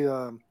to really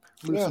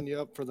loosen you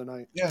up for the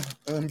night. Yeah,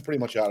 I'm pretty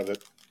much out of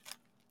it.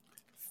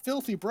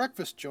 Filthy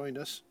Breakfast joined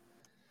us.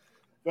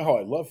 Oh,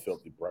 I love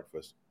Filthy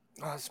Breakfast.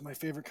 Oh, it's my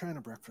favorite kind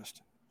of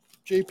breakfast.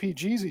 JP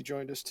Jeezy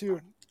joined us too.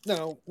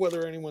 Now,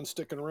 whether anyone's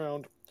sticking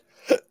around,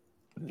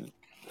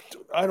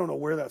 I don't know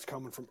where that's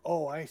coming from.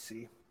 Oh, I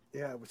see.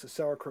 Yeah, it was the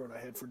sauerkraut I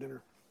had for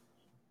dinner.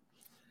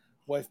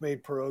 Wife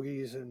made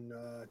pierogies and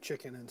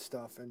chicken and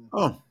stuff, and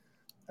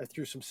I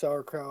threw some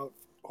sauerkraut,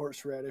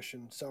 horseradish,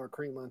 and sour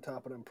cream on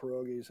top of them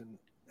pierogies, and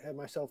had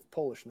myself a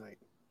Polish night.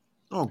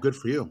 Oh, good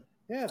for you.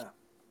 Yeah.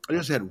 I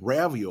just had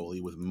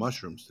ravioli with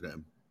mushrooms today.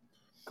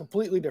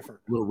 Completely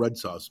different. A little red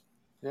sauce.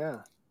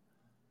 Yeah.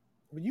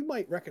 Well, you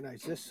might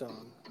recognize this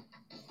song.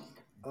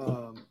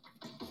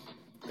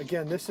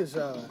 Again, this is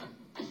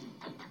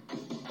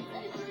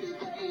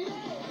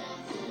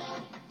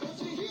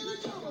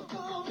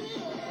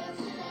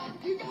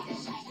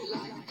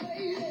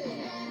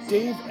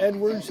Dave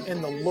Edwards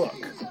and The Look.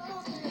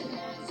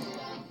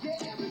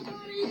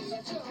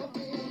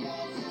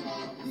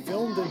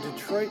 Filmed in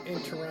Detroit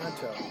and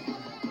Toronto.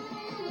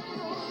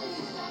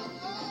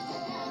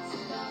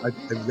 I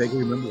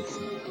vaguely remember this.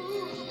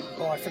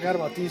 Oh, I forgot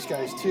about these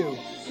guys too.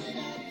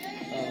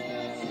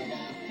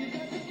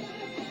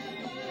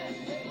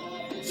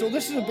 So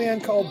this is a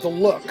band called The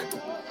Look,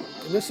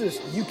 and this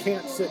is You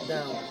Can't Sit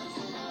Down.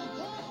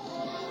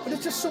 But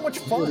it's just so much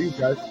fun. What are you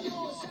guys?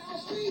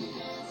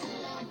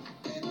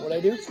 What'd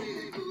I do?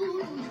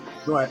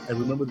 No, I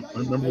remember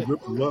the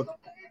group. Look.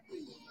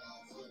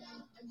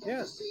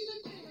 Yeah.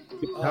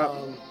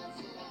 Top.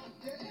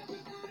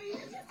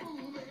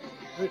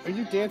 Are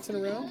you dancing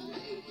around?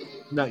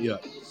 Not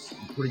yet.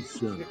 Pretty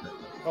soon.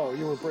 Oh,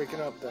 you were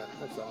breaking up then.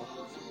 That's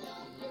all.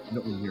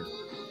 No one here.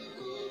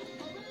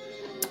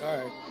 All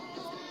right.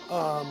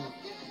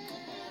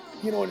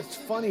 You know what's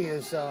funny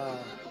is I'm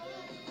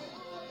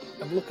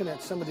looking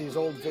at some of these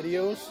old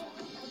videos,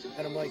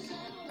 and I'm like,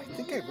 I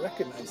think I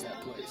recognize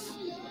that place.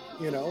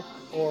 You know,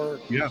 or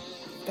yeah,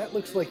 that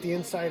looks like the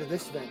inside of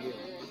this venue.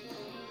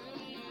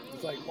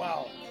 It's like,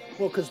 wow.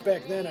 Well, because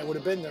back then I would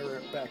have been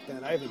there back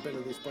then. I haven't been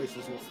to these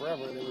places in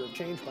forever. They would have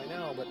changed by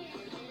now, but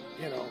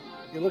you know,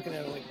 you're looking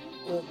at it like,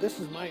 well, this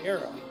is my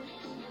era.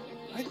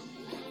 I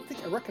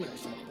think I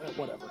recognize that.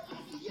 Whatever.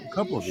 A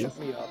couple of Shut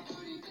me up.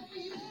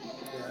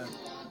 Yeah.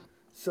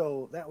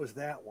 So that was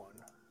that one.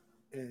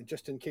 And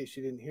just in case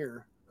you didn't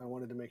hear, I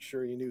wanted to make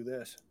sure you knew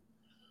this.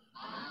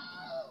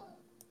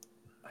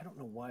 I don't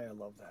know why I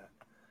love that.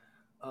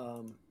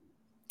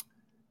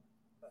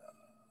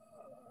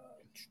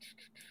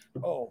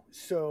 Oh,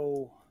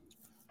 so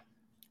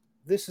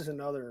this is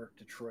another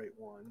Detroit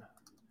one.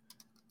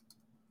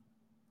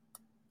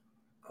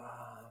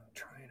 I'm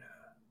trying to.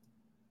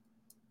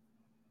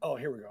 Oh,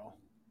 here we go.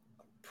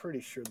 I'm pretty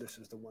sure this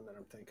is the one that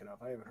I'm thinking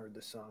of. I haven't heard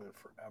this song in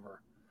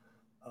forever.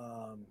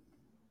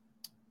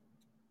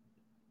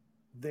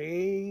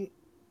 They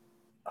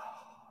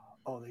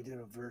did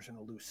a version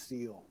of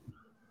Lucille.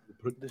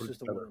 This is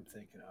the one I'm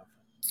thinking of.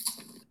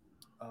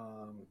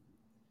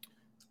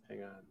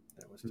 Hang on,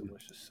 that was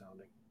delicious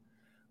sounding.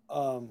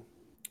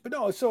 But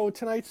no, so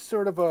tonight's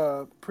sort of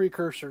a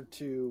precursor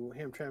to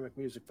Hamtramck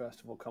Music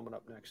Festival coming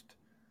up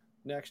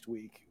next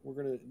week.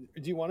 Do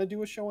you want to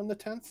do a show on the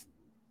 10th?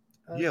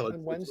 Yeah,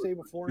 on Wednesday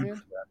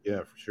beforehand.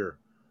 Yeah, for sure.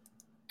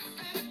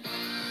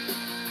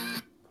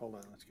 Hold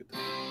on, let's get that.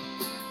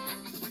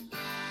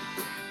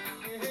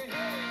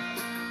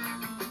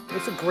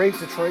 It's a great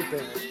Detroit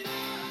band.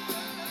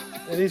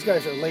 And these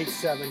guys are late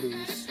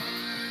 70s.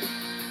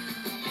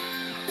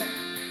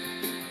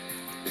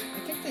 I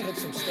think they had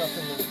some stuff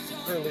in the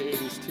early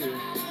 80s too.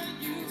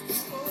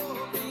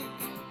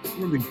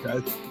 What are these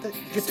guys? The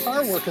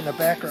guitar work in the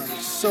background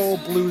is so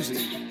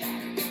bluesy.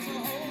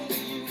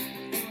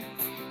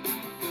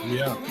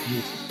 Yeah.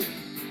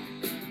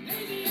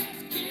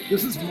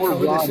 This is more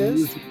raw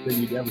music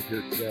than you'd ever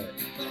hear today.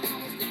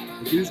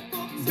 These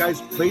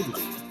guys played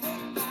like.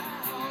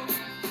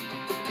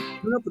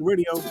 Turn up the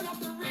radio.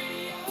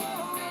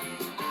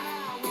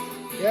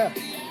 Yeah.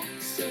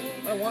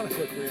 I want a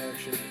quick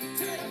reaction.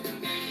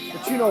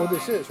 But you know who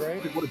this is,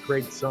 right? What a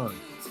great song.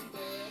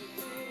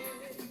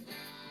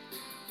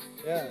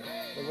 Yeah,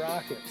 the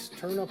Rockets.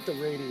 Turn up the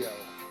radio.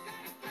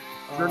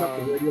 Turn up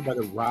the radio by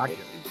the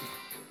Rockets.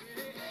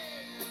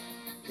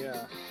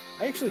 Yeah.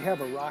 I actually have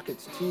a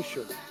Rockets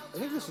t-shirt. I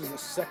think this is the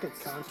second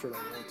concert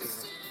I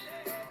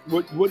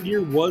went to. What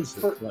year was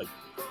it? Like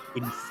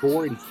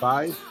 84,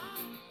 85?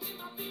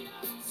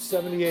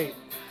 78.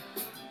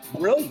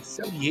 Really?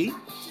 78?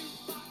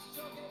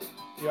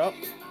 Yep.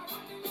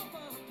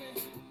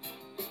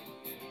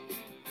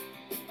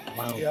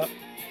 Wow. Yep.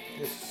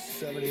 It's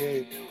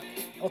 78.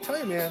 I'll tell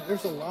you, man,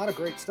 there's a lot of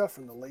great stuff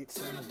from the late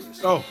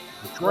 70s. Oh,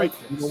 Detroit.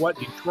 You know what?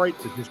 Detroit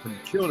has just been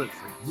killing it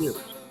for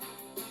years.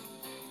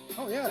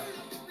 Oh, yeah.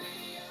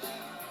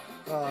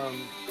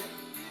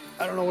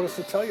 I don't know what else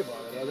to tell you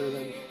about it other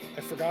than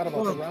I forgot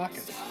about the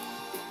Rockets.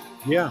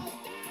 Yeah.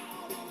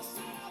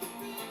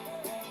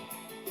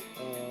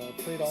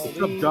 Played all What's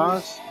these. up,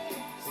 Doss?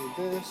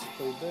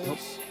 Played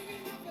this.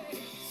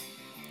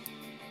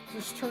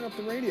 Just turn up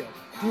the radio.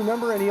 Do you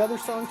remember any other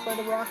songs by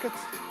the Rockets?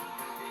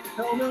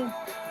 Hell no.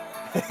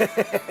 I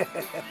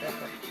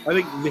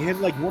think they had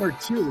like one or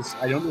two.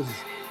 I don't know.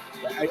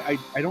 I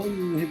don't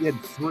even think they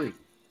had three.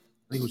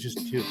 I think it was just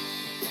two.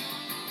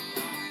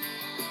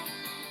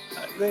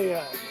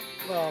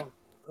 Well,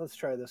 let's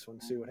try this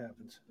one, see what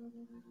happens.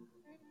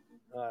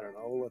 I don't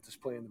know. We'll let this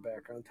play in the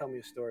background. Tell me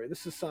a story.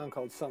 This is a song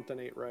called Something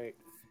Ain't Right.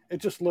 It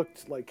just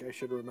looked like I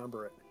should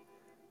remember it.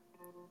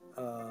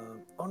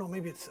 Oh, no,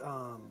 maybe it's...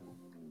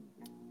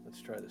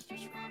 let's try this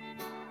just...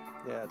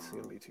 Yeah, it's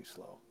going to be too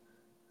slow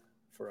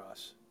for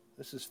us.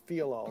 This is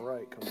Feel All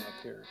Right coming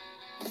up here.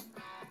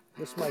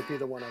 This might be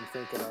the one I'm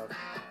thinking of.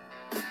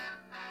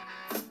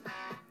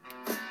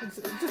 It's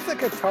just the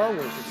guitar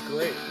work is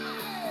great.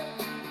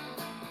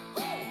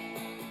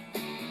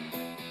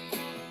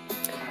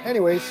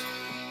 Anyways.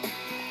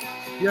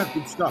 Yeah,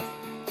 good stuff.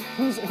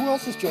 Who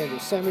else has joined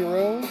us? Sammy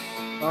Rose?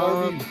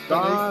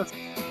 Doss,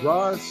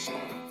 Ross,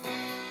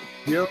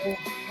 Gil,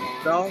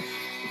 Ralph.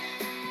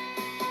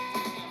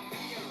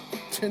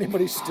 Is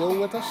anybody still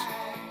with us?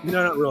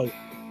 No, not really.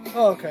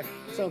 Oh, okay.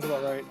 Sounds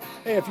about right.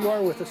 Hey, if you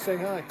are with us, say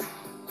hi.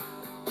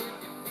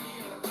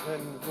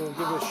 And we'll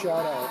give you a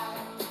shout out.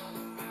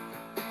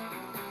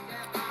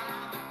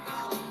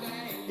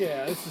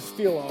 Yeah, this is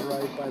Feel All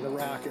Right by the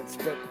Rockets.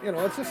 But, you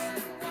know, it's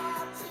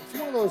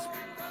one of those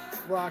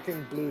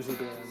rocking bluesy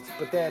bands.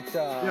 But that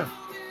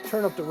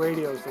Turn Up the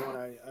Radio is the one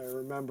I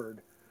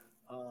remembered.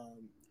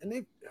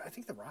 And I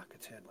think the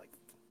Rockets had like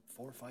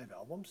 4 or 5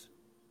 albums.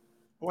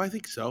 Oh, I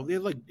think so. They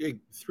had like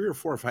 3 or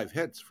 4 or 5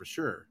 hits for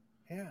sure.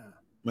 Yeah.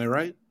 Am I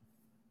right?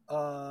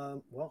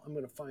 Well, I'm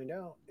going to find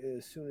out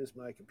as soon as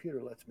my computer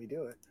lets me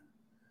do it.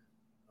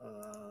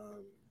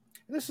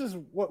 This is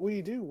what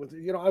we do with,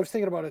 you know, I was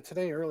thinking about it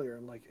today earlier.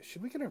 I'm like,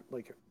 should we try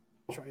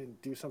and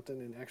do something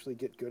and actually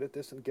get good at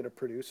this and get a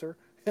producer?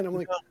 And I'm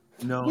like,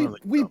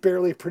 we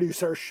barely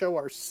produce our show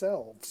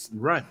ourselves.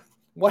 Right.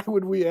 Why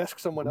would we ask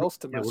someone else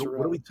to mess around?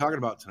 What are we talking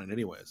about tonight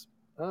anyways?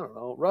 I don't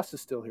know. Russ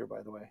is still here,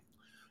 by the way.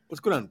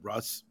 What's going on,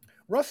 Russ?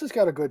 Russ has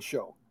got a good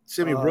show.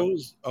 Sammy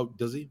Rose. Oh,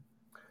 does he?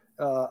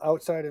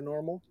 Outside of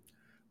Normal.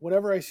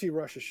 Whenever I see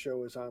Russ's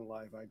show is on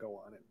live, I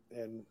go on it.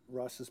 And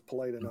Russ is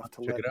polite enough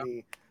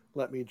to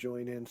let me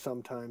join in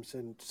sometimes.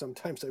 And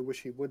sometimes I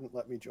wish he wouldn't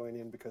let me join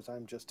in because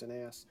I'm just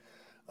an ass.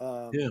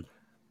 Yeah.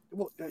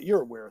 Well,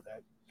 you're aware of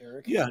that,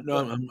 Eric. Yeah. No,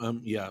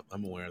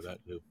 I'm aware of that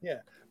too. Yeah,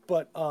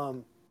 but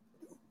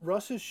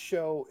Russ's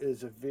show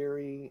is a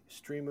very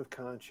stream of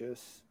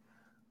conscious.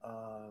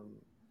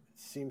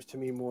 Seems to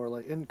me more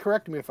like, and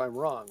correct me if I'm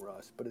wrong,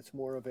 Russ, but it's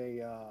more of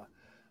a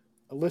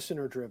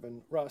listener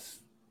driven. Russ,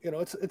 you know,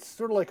 it's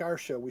sort of like our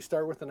show. We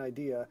start with an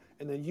idea,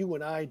 and then you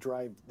and I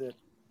drive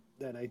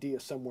that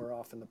idea somewhere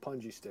off in the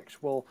punji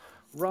sticks. Well,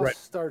 Russ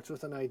starts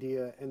with an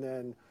idea, and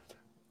then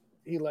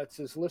he lets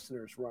his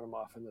listeners run them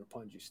off into the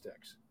punji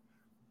sticks.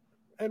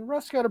 And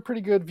Russ got a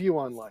pretty good view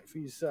on life.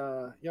 He's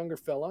a younger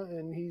fella,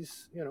 and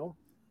he's, you know,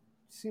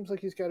 seems like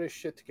he's got his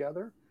shit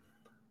together.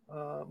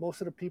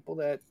 Most of the people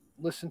that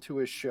listen to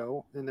his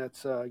show, and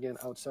that's again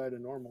outside of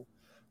Normal,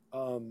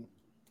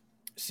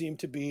 seem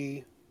to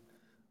be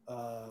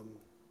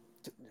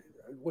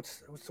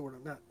what's the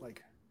word? Not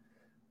like,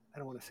 I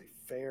don't want to say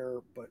fair,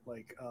 but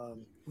like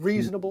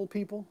reasonable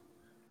people.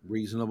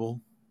 Reasonable.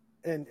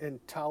 And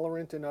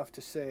tolerant enough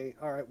to say,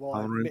 all right,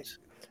 well,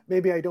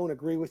 maybe I don't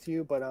agree with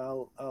you, but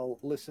I'll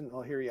listen.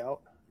 I'll hear you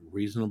out.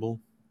 Reasonable.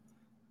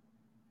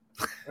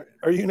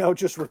 Are you now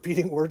just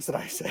repeating words that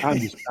I say? I'm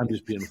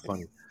just being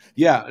funny.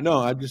 Yeah, no,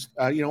 I'm just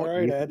you know. All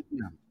right, Ed.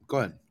 Yeah, go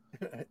ahead.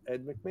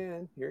 Ed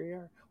McMahon, here you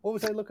are. What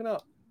was I looking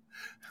up?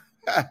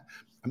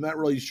 I'm not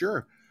really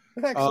sure.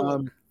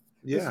 Excellent.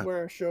 Yeah, this is where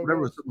our show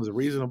whatever goes. was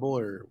reasonable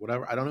or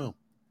whatever. I don't know.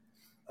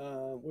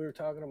 We were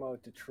talking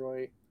about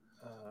Detroit.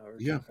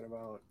 Talking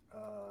about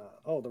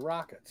the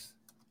Rockets.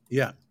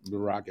 Yeah, the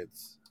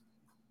Rockets.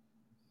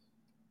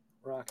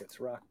 Rockets,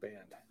 rock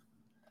band.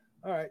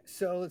 All right,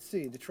 so let's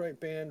see.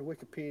 Detroit band,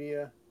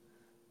 Wikipedia.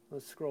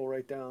 Let's scroll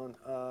right down.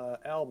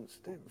 Albums.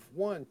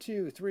 1,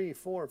 2, 3,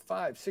 4,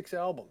 5, 6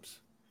 albums.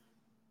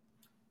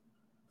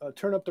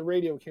 Turn Up the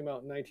Radio came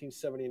out in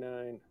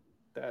 1979.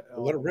 That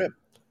album. Let it rip.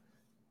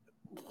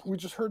 We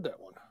just heard that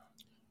one.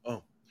 Oh.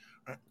 All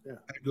right. Yeah.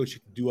 I can go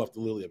do off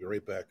the Lily. I'll be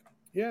right back.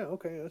 Yeah,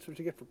 okay. That's what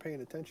you get for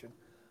paying attention.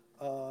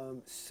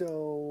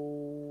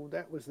 So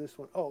that was this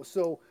one. Oh,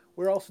 so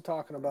we're also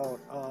talking about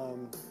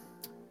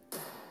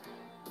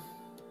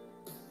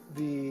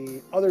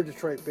the other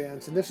Detroit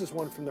bands, and this is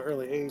one from the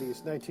early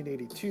 80s,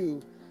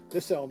 1982.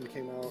 This album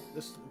came out.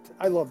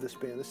 I love this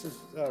band. This is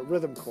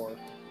Rhythm Corps.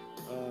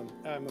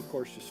 I'm, of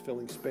course, just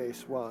filling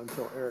space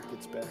until Eric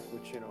gets back,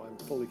 which, you know, I'm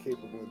fully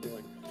capable of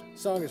doing. The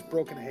song is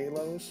Broken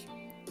Halos.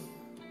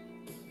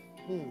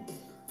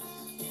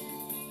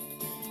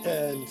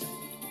 And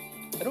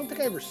I don't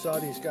think I ever saw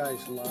these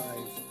guys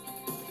live,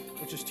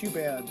 which is too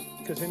bad,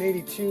 because in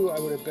 82 I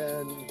would have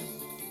been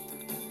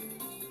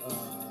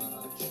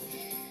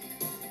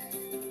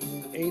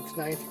 8th,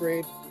 9th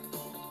grade.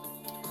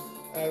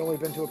 I'd only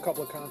been to a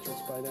couple of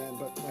concerts by then,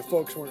 but my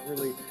folks weren't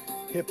really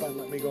hip on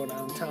letting me go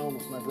downtown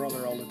with my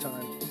brother all the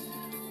time.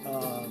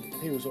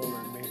 He was older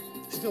than me.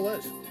 Still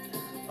is.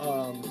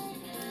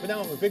 But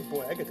now I'm a big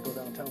boy. I get to go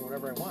downtown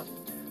whenever I want.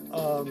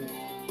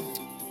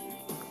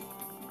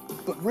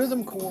 But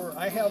Rhythm Corps,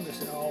 I have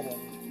this album,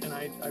 and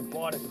I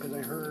bought it because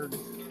I heard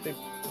they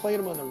played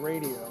them on the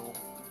radio.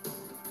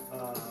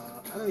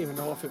 I don't even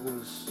know if it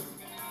was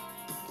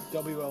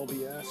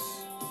WLBS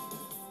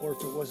or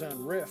if it was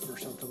on Riff or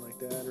something like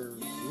that, or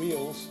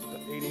Wheels,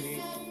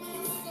 888.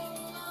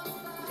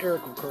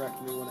 Eric will correct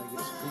me when he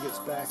gets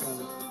back on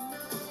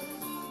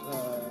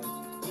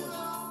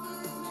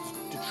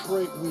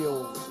Detroit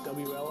Wheels,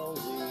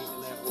 WLLZ,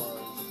 and that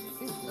was, I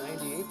think,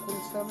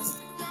 98.7?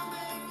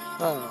 I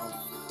don't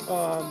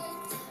know.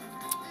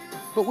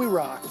 But we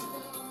rocked.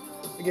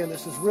 Again,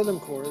 this is Rhythm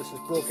Corps. This is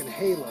Broken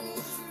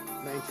Halos,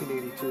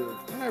 1982.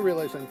 And I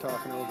realize I'm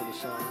talking over the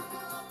song.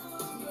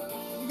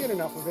 You get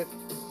enough of it.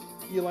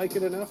 You like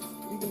it enough,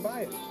 you can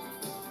buy it.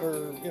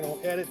 Or, you know,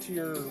 add it to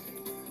your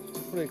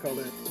what do you call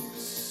that?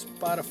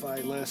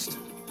 Spotify list.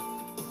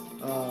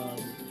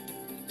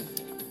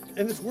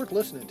 And it's worth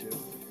listening to.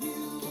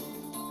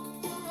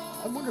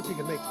 I wonder if you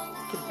can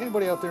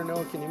anybody out there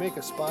know, can you make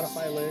a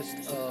Spotify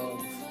list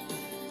of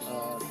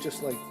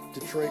just like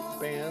Detroit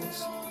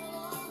bands?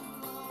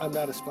 I'm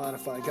not a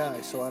Spotify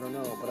guy, so I don't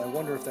know, but I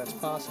wonder if that's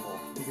possible.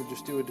 You could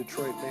just do a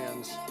Detroit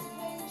bands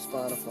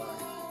Spotify.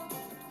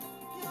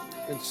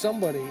 And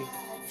somebody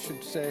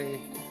should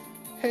say,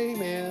 hey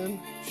man,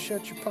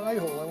 shut your pie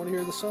hole, I want to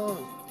hear the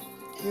song.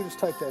 You just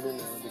type that in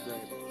there, it'd be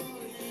great.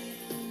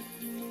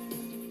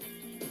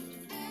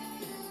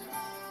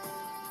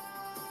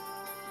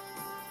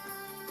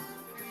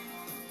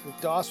 If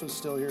Doss was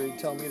still here, he'd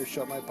tell me to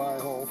shut my pie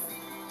hole.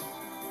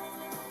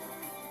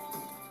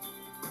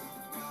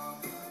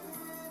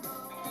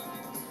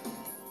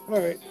 All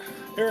right,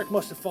 Eric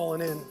must have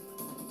fallen in,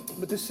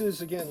 but this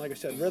is, again, like I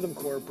said,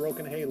 Rhythmcore,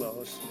 Broken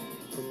Halos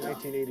from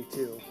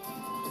 1982.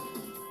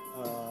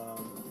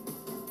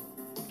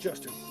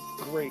 Just a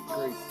great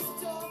tune.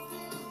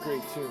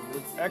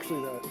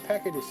 Actually, the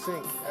Package of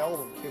Sync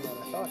album came out,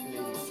 I thought, in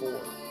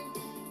 84.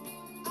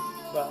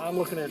 But I'm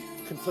looking at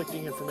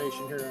conflicting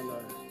information here on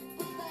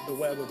the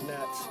web of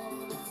nets,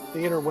 the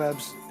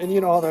interwebs. And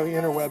you know how the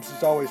interwebs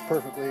is always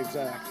perfectly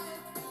exact.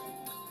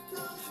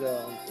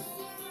 So,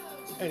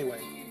 anyway,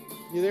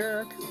 you there,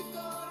 Eric?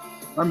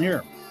 I'm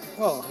here.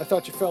 Oh, I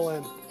thought you fell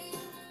in.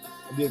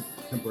 I did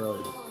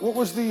temporarily. What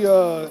was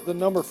the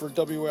number for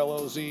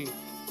WLOZ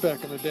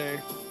back in the day?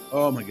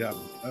 Oh my God,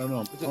 I don't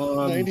know. Is it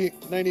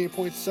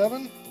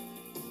 98.7?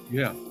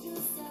 Yeah.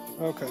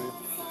 Okay.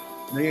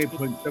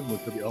 98.7 was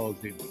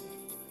WLOZ.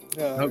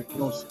 Yeah.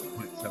 No,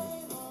 6.7.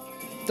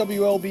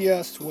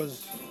 WLBS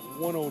was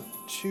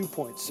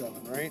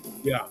 102.7, right?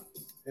 Yeah.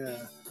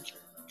 Yeah.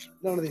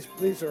 None of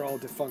these are all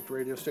defunct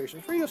radio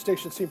stations. Radio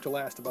stations seem to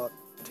last about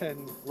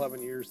 10,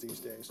 11 years these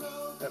days,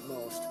 at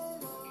most.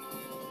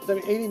 I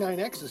mean,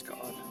 89X is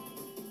gone.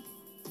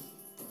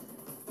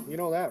 You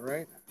know that,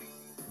 right?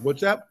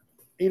 What's that?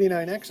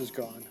 89X is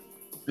gone.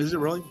 Is it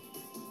really?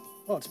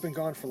 Oh, it's been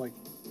gone for like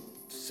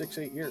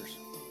 6-8 years.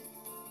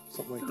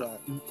 Something like that.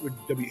 With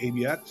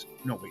WABX?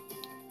 No, wait.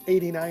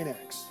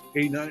 89X.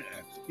 89X.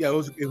 Yeah, it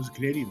was a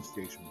Canadian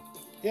station.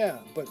 Yeah,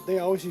 but they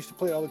always used to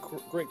play all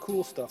the great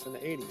cool stuff in the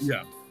 80s.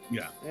 Yeah,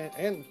 yeah.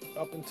 And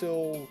up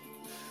until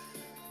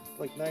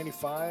like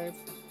 95,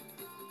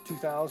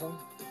 2000.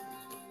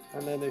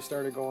 And then they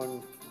started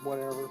going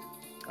whatever.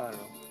 I don't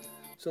know.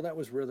 So that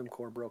was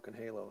Rhythmcore, Broken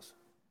Halos.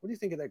 What do you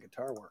think of that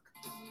guitar work?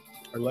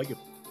 I like it.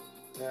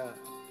 Yeah.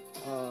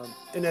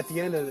 And at the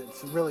end of it,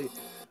 it's really,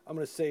 I'm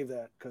going to save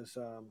that because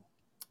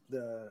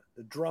the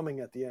drumming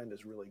at the end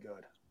is really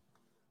good.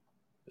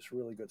 It's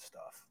really good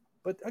stuff.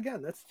 But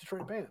again, that's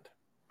Detroit band.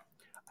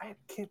 I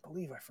can't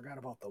believe I forgot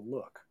about The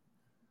Look.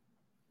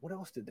 What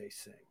else did they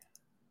sing?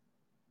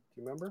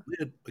 Do you remember? We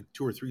had like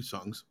 2 or 3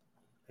 songs.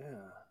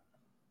 Yeah.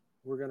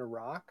 We're Gonna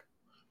Rock?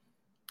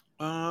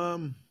 I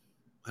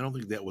don't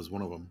think that was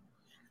one of them.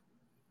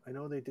 I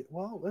know they did.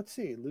 Well, let's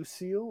see.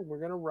 Lucille, We're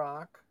Gonna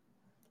Rock.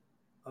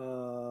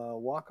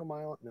 Walk a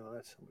Mile. No,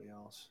 that's somebody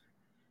else.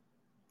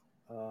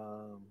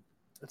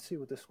 Let's see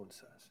what this one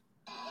says.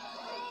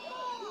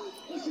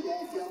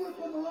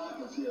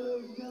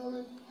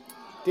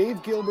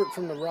 Dave Gilbert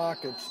from the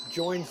Rockets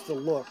joins The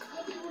Look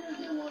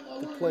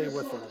to play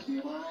with them.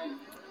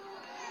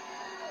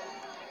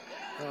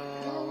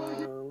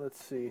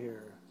 Let's see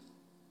here.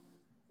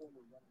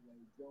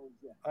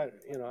 I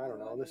don't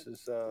know. This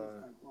is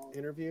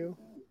interview.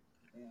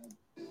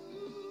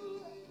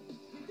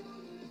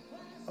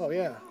 Oh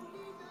yeah.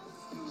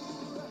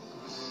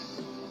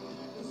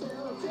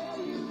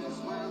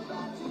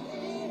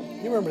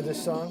 You remember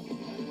this song?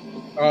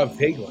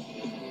 Vaguely.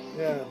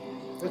 Yeah.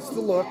 It's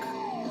The Look.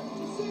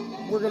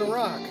 We're Gonna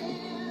Rock.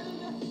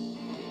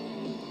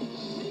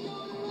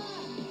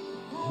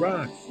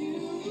 Rock.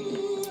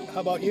 How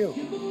about you?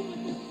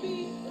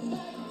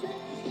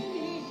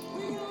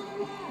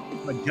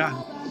 My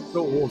God, so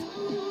old.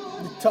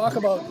 You talk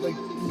about like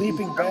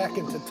leaping back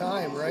into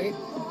time, right?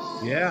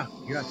 Yeah,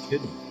 you're not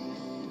kidding.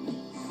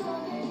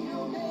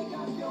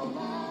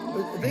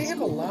 But they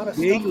have a lot of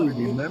vaguely stuff.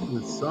 Remember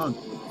the song.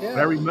 Yeah.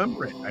 I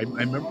remember it. I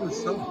remember the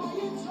song.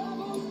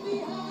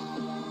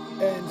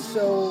 And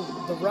so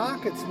the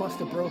Rockets must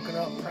have broken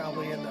up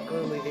probably in the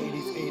early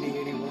 80s, 80,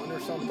 81 or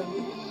something.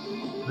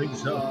 I think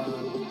so.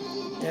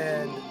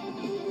 And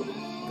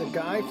the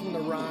guy from the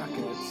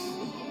Rockets,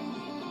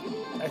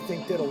 I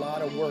think, did a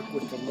lot of work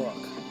with The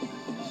Look.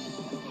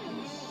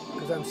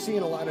 Because I'm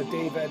seeing a lot of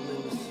Dave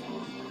Edmunds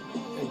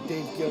and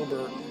Dave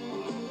Gilbert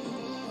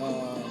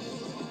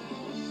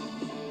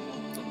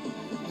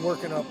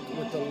working up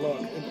with The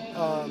Look.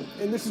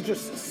 And this is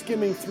just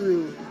skimming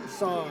through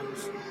song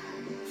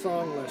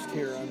list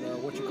here on the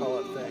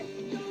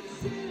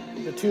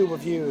thing. The Tube of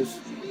Views.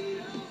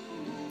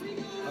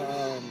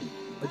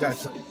 But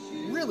that's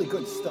really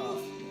good stuff.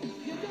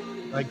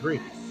 I agree.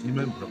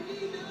 Remember.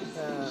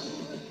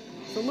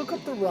 So look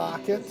up the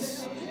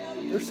Rockets.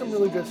 There's some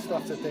really good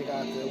stuff that they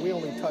got there. We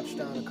only touched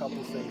on a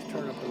couple things.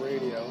 Turn up the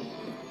radio.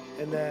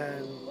 And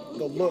then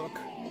The Look.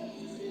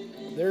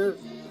 they're,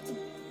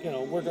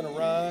 We're Gonna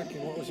Rock,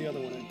 and what was the other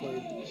one I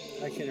played?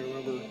 I can't even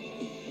remember.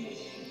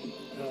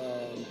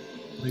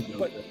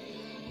 But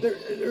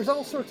there's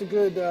all sorts of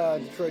good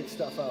Detroit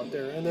stuff out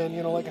there. And then,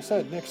 like I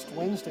said, next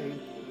Wednesday,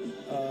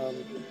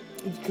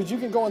 because you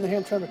can go on the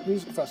Hamtramck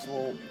Music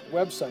Festival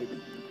website,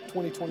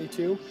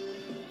 2022,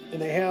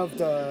 and they have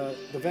the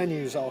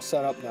venues all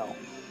set up now.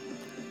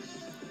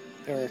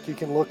 Eric, you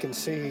can look and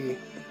see,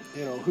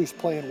 who's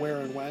playing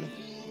where and when.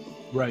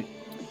 Right.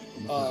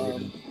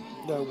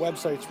 The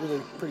website's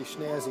really pretty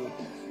snazzy.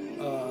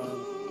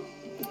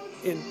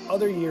 In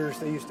other years,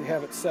 they used to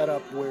have it set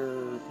up where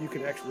you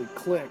could actually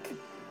click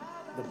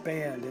the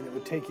band and it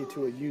would take you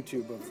to a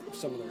YouTube of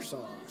some of their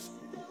songs.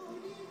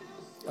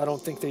 I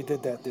don't think they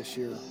did that this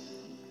year.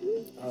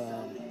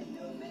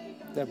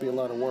 That'd be a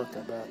lot of work,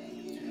 I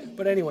bet.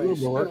 But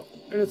anyways, and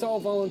it's all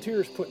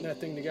volunteers putting that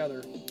thing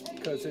together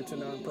because it's a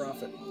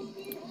nonprofit.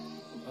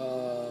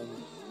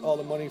 All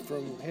the money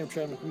from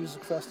Hamtramck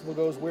Music Festival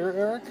goes where,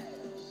 Eric?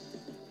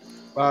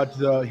 To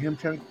the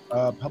Hamtramck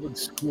Public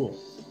School.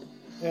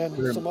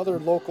 And some other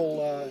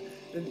local,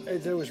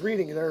 as I was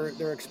reading,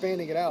 they're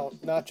expanding it out,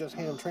 not just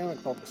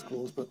Hamtramck Public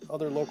Schools, but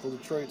other local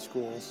Detroit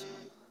schools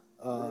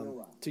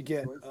to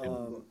get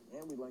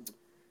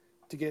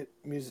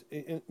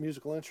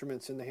musical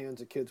instruments in the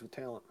hands of kids with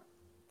talent,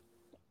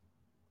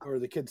 or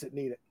the kids that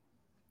need it.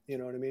 You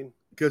know what I mean?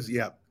 Because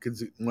kids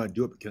that want to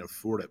do it but can't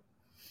afford it.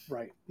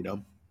 Right.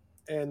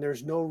 And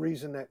there's no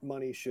reason that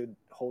money should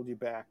hold you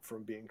back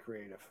from being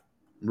creative.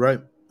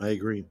 Right. I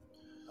agree.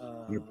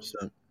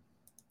 100%.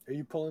 Are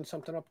you pulling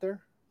something up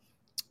there?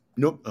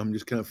 Nope. I'm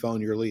just kind of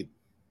following your lead.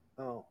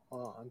 Oh,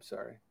 I'm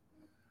sorry.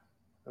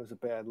 That was a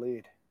bad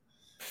lead.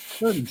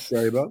 I'm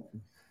sorry about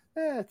it.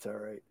 That's all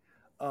right.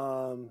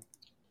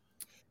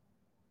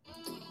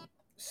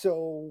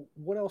 So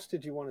what else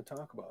did you want to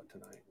talk about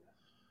tonight?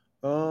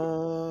 We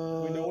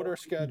know what our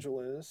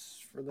schedule is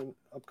for the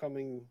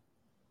upcoming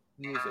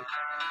music.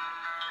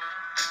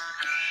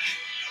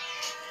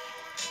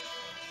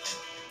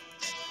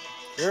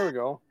 There we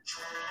go.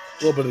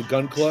 A little bit of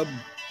Gun Club.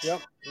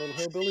 Yep, Little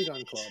Hillbilly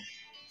Gun Club.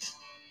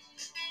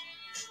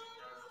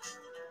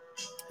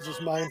 Is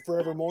this Mine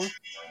Forevermore?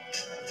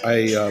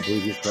 I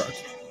believe you're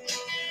correct.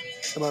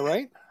 Am I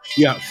right?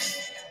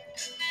 Yes.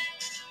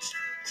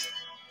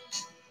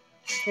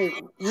 Hey,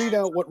 read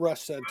out what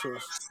Russ said to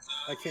us.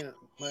 I can't.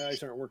 My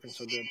eyes aren't working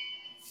so good.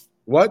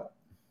 What?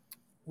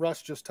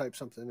 Russ just typed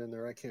something in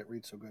there. I can't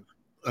read so good.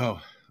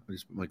 Oh, I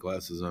just put my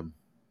glasses on.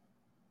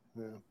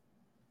 Yeah.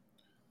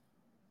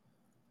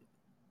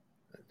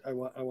 I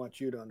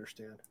want you to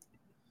understand.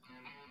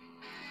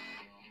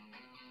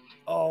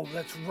 Oh,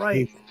 that's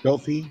right.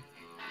 Filthy.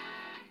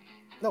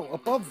 No,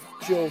 above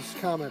Jill's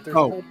comment, there's a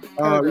whole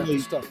paragraph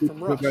of stuff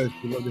from Russ. Guys,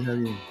 we'd love to have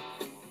you.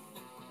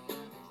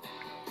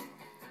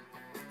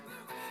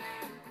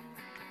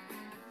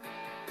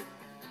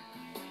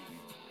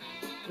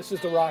 This is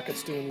the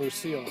Rockets doing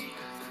Lucille.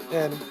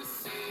 And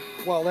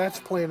while that's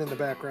playing in the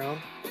background,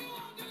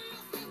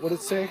 what did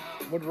it say?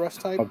 What did Russ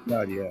type? Oh,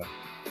 God, yeah.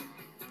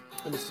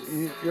 Let me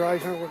see. Your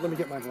eyes aren't. Let me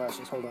get my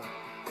glasses. Hold on.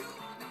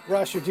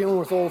 Russ, you're dealing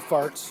with old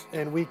farts,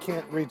 and we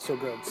can't read so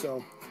good.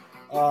 So,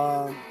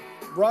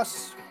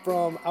 Russ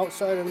from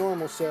Outside of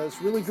Normal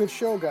says, really good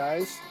show,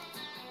 guys.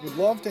 We'd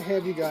love to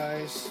have you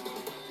guys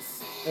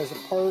as a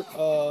part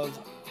of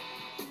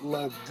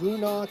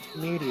Lagunaut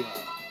Media.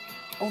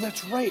 Oh,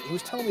 that's right. He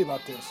was telling me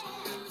about this.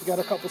 You got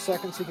a couple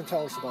seconds? He can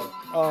tell us about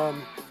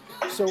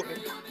it. So,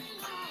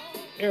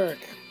 Eric.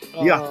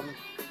 Yeah.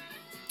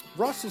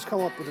 Russ has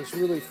come up with this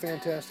really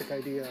fantastic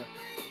idea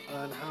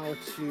on how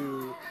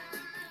to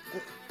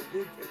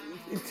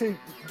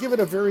give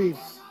it a very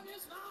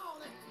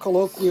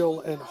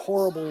colloquial and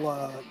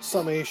horrible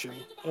summation,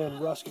 and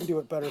Russ can do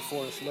it better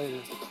for us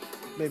later,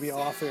 maybe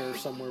off air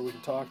somewhere we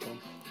can talk to him.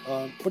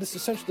 But it's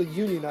essentially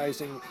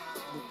unionizing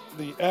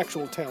the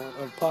actual talent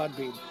of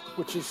Podbean,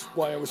 which is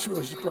why I was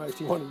really surprised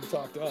he wanted to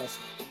talk to us.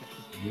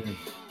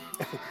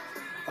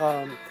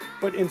 Yeah.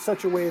 But in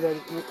such a way that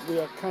we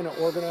are kind of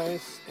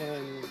organized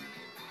and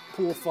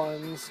pool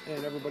funds,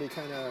 and everybody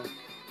kind of,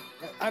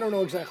 I don't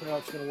know exactly how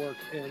it's going to work.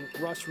 And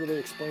Russ really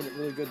explained it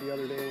really good the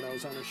other day when I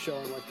was on his show.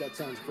 I'm like, that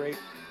sounds great.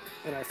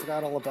 And I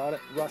forgot all about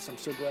it. Russ, I'm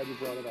so glad you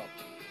brought it up.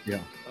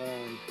 Yeah.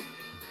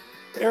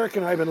 Eric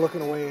and I have been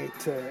looking away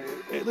to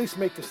at least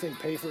make this thing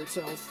pay for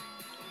itself.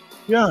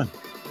 Yeah.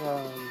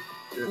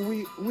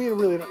 We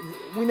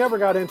never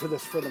got into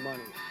this for the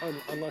money,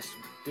 unless,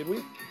 did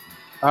we?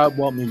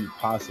 Well, maybe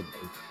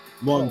possibly.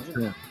 Long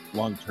term.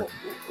 Well,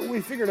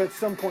 we figured at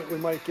some point we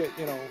might get,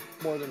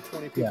 more than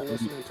 20 people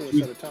listening to us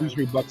at a time.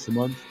 $2-3 a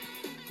month.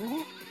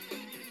 Mm-hmm.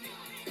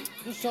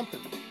 Just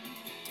something.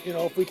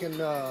 If we can,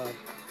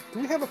 do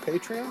we have a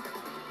Patreon?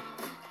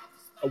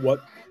 A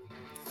what?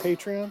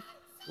 Patreon?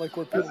 Like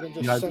where people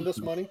can just send us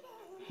money?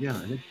 Yeah,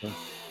 I think so.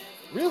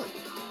 Really?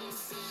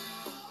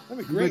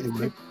 That'd be great.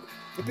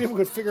 If people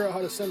could figure out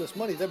how to send us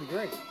money, that'd be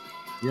great.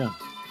 Yeah.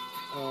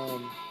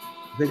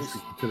 Thanks for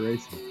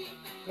consideration.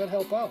 That'd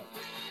help out.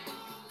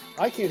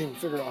 I can't even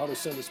figure out how to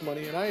send us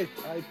money, and I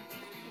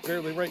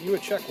barely write you a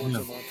check once a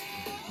month.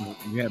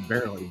 Yeah,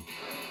 barely.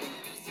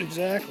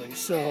 Exactly.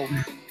 So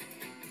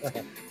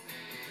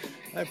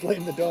I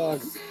blame the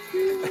dog.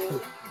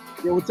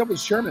 Yeah, what's up with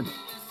Sherman?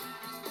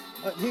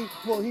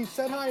 He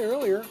said hi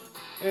earlier.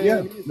 And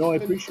Yeah, no, I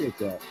appreciate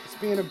that. He's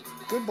being a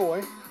good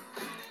boy.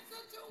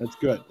 That's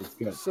good. That's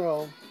good.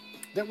 So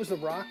that was the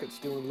Rockets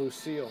doing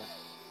Lucille.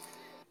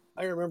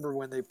 I remember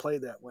when they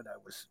played that when I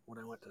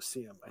went to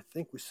see him. I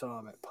think we saw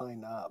him at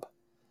Pine Knob.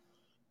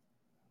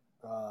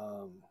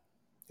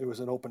 It was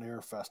an open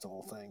air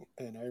festival thing,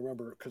 and I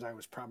remember because I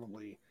was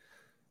probably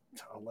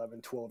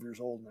 11, 12 years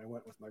old, and I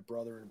went with my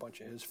brother and a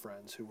bunch of his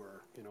friends who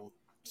were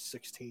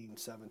 16,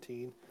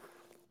 17,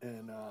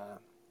 and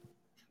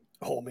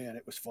oh man,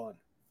 it was fun.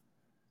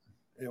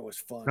 It was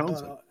fun.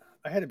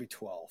 I had to be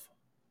 12.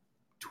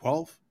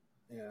 12?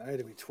 Yeah, I had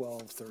to be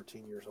 12,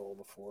 13 years old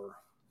before,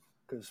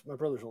 because my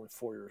brother's only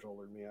 4 years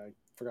older than me. I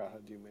forgot how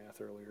to do math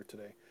earlier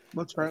today.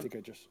 That's right. I think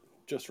I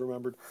just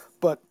remembered.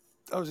 But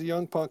I was a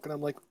young punk, and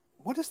I'm like,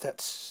 what is that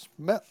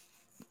smell?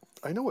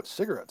 I know what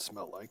cigarettes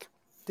smell like.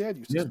 Dad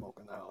used to smoke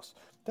in the house.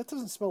 That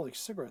doesn't smell like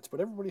cigarettes, but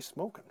everybody's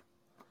smoking.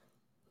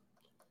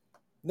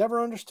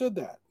 Never understood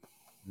that.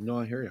 No,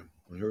 I hear you.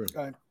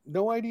 I had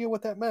no idea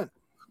what that meant.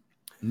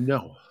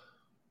 No.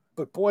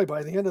 But boy,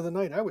 by the end of the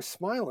night, I was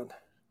smiling.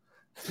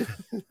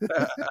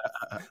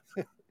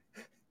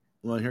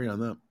 Well, I hear you on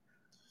that.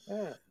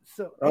 Yeah.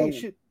 So,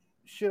 hey,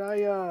 should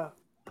I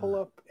pull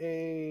up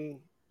a...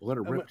 Let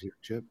it rip here,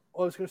 Chip.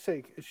 I was going to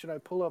say, should I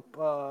pull up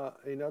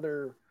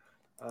another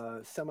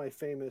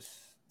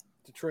semi-famous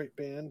Detroit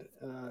band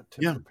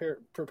to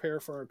prepare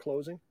for our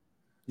closing?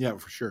 Yeah,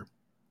 for sure.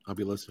 I'll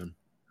be listening.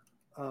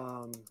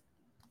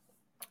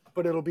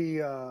 But it'll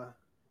be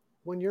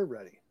when you're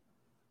ready.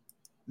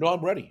 No,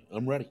 I'm ready.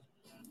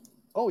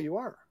 Oh, you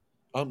are?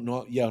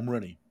 Yeah, I'm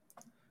ready.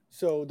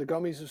 So the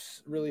gummies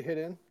has really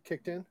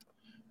kicked in?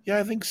 Yeah,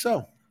 I think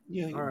so.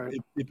 Yeah, all right.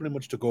 They pretty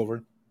much took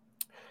over.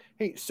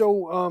 Hey,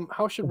 so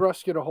how should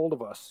Russ get a hold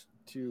of us?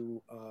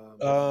 To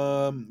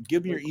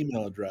give me your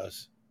email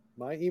address.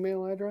 My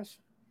email address?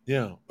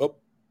 Yeah. Oh,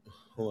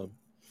 hold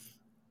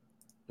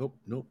on.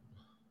 Nope.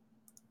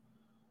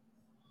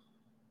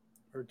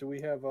 Or do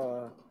we have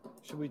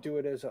should we do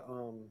it as a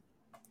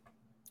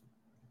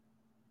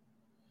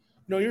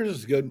No, yours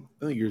is good.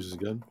 I think yours is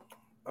good.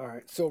 All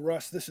right. So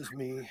Russ, this is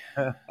me.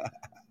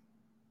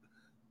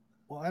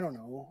 Well, I don't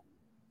know.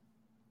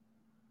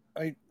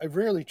 I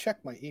rarely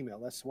check my email.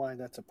 That's why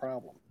that's a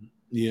problem.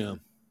 Yeah.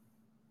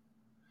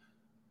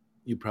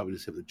 You probably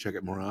just have to check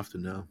it more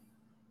often now.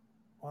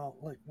 Well,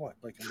 like what?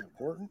 Like I'm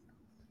important?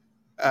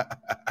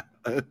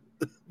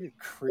 You're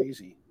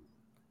crazy.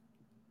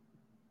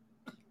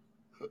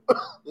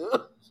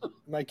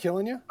 Am I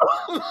killing you?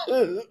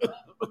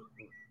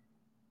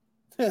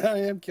 I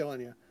am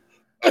killing you.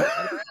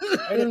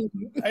 I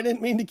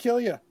didn't mean to kill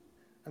you.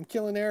 I'm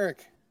killing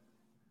Eric.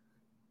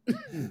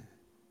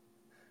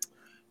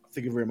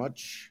 Thank you very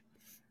much.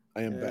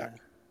 I am back.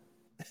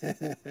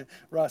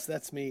 Ross,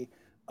 that's me.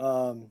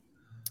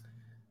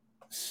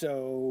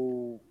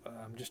 So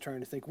I'm just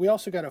trying to think. We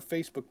also got a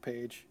Facebook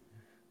page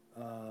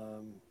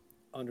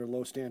under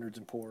Low Standards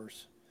and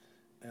Pours.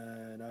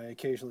 And I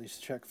occasionally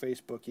check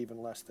Facebook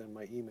even less than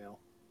my email.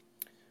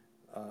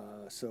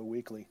 So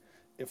weekly,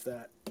 if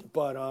that.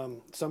 But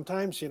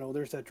sometimes,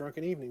 there's that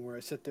drunken evening where I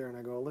sit there and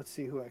I go, let's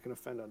see who I can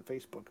offend on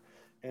Facebook.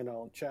 And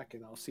I'll check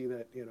and I'll see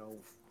that,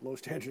 Low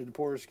Standards and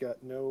Pours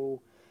got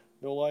no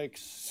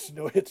likes,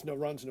 no hits, no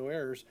runs, no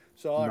errors.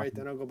 So, all right,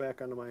 then I'll go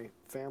back onto my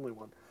family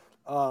one.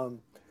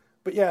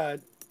 But yeah,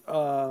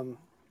 I'm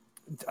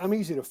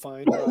easy to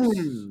find.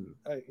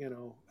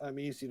 I'm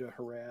easy to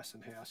harass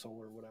and hassle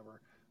or whatever.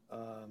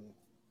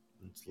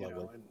 It's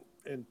lovely.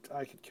 And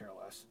I could care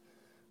less.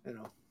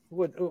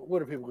 What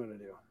are people going to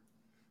do?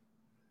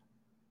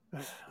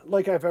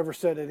 Like I've ever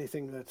said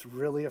anything that's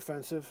really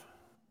offensive?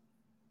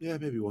 Yeah,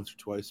 maybe once or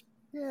twice.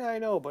 Yeah, I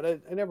know, but I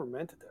never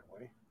meant it that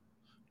way.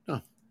 No,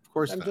 of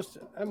course not.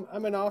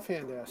 I'm an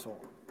offhand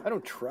asshole. I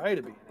don't try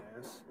to be an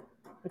ass.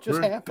 It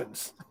just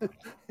happens.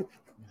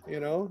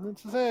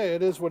 It's just, hey,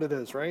 it is what it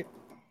is, right?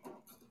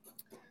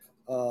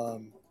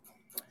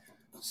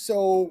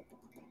 So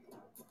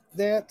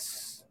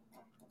that's.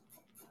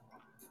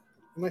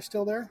 Am I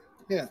still there?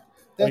 Yeah,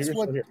 that's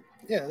what.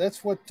 Yeah,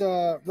 that's what.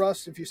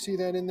 Russ, if you see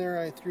that in there,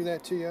 I threw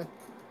that to you.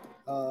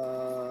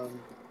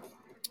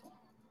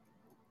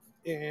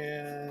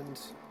 And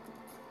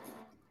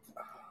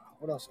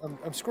what else? I'm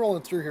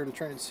scrolling through here to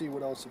try and see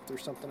what else. If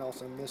there's something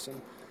else I'm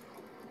missing.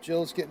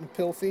 Jill's getting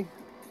pithy.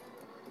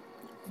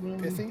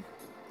 Pilfy?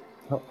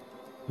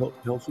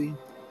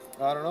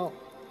 I don't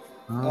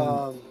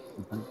know.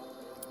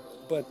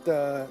 But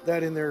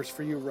that in there is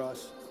for you,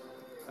 Russ.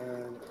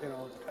 And,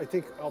 I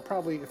think I'll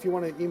probably, if you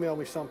want to email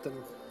me something,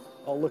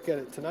 I'll look at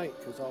it tonight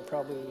because I'll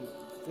probably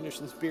finish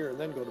this beer and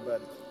then go to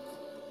bed.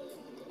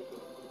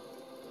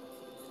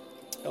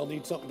 I'll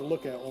need something to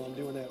look at while I'm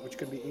doing that, which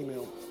could be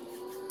email.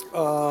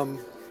 All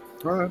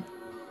right.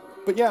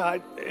 But yeah,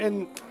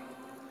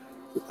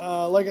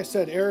 like I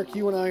said, Eric,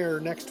 you and I are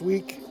next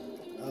week.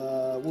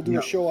 We'll do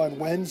a show on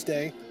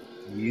Wednesday.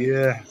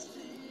 Yes.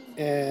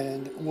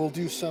 and I'll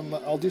do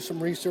some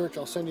research.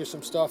 I'll send you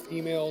some stuff,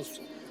 emails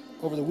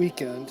over the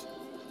weekend,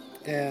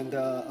 and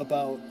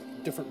about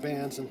different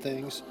bands and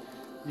things.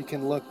 You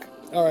can look.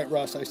 All right,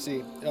 Ross, I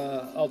see.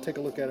 I'll take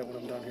a look at it when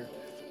I'm done here.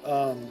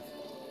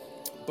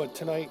 But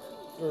tonight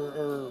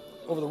or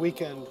over the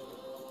weekend,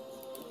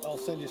 I'll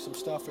send you some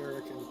stuff,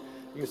 Eric, and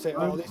you can say,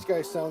 "Oh, these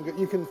guys sound good."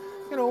 You can,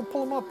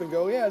 pull them up and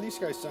go, "Yeah, these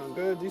guys sound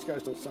good. These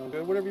guys don't sound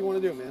good." Whatever you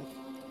want to do, man.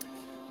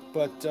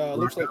 But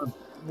looks like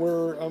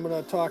I'm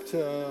gonna talk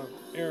to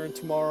Aaron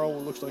tomorrow.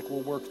 It looks like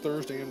we'll work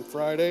Thursday and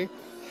Friday,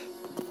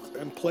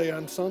 and play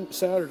on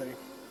Saturday.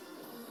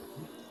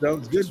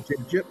 Sounds good,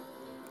 Chip.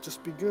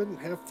 Just be good and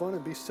have fun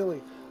and be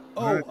silly.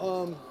 Right.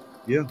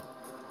 Yeah.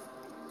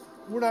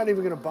 We're not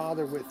even going to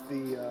bother with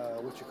the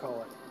what you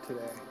call it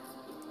today.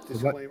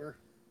 Disclaimer.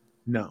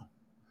 No.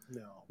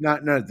 No.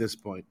 Not at this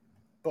point.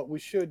 But we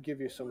should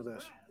give you some of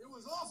this. It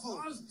was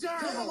awful. It was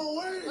terrible.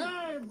 Away.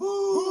 Hey,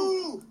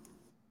 boo!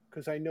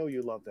 Because I know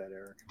you love that,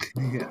 Eric.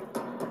 Yeah.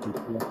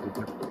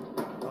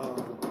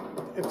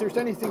 If there's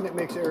anything that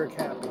makes Eric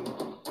happy,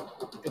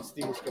 it's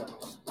these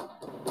guys.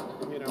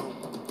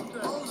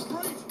 Oh, it was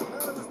great.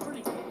 Well, it was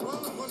pretty good.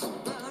 Well, it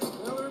wasn't bad.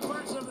 Well, there were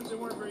parts of it that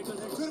weren't very good.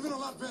 It could have been a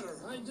lot better.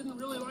 I didn't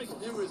really like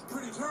it. It was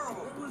pretty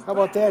terrible. How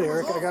about that,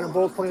 Eric? I got them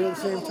both playing at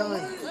the same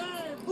time.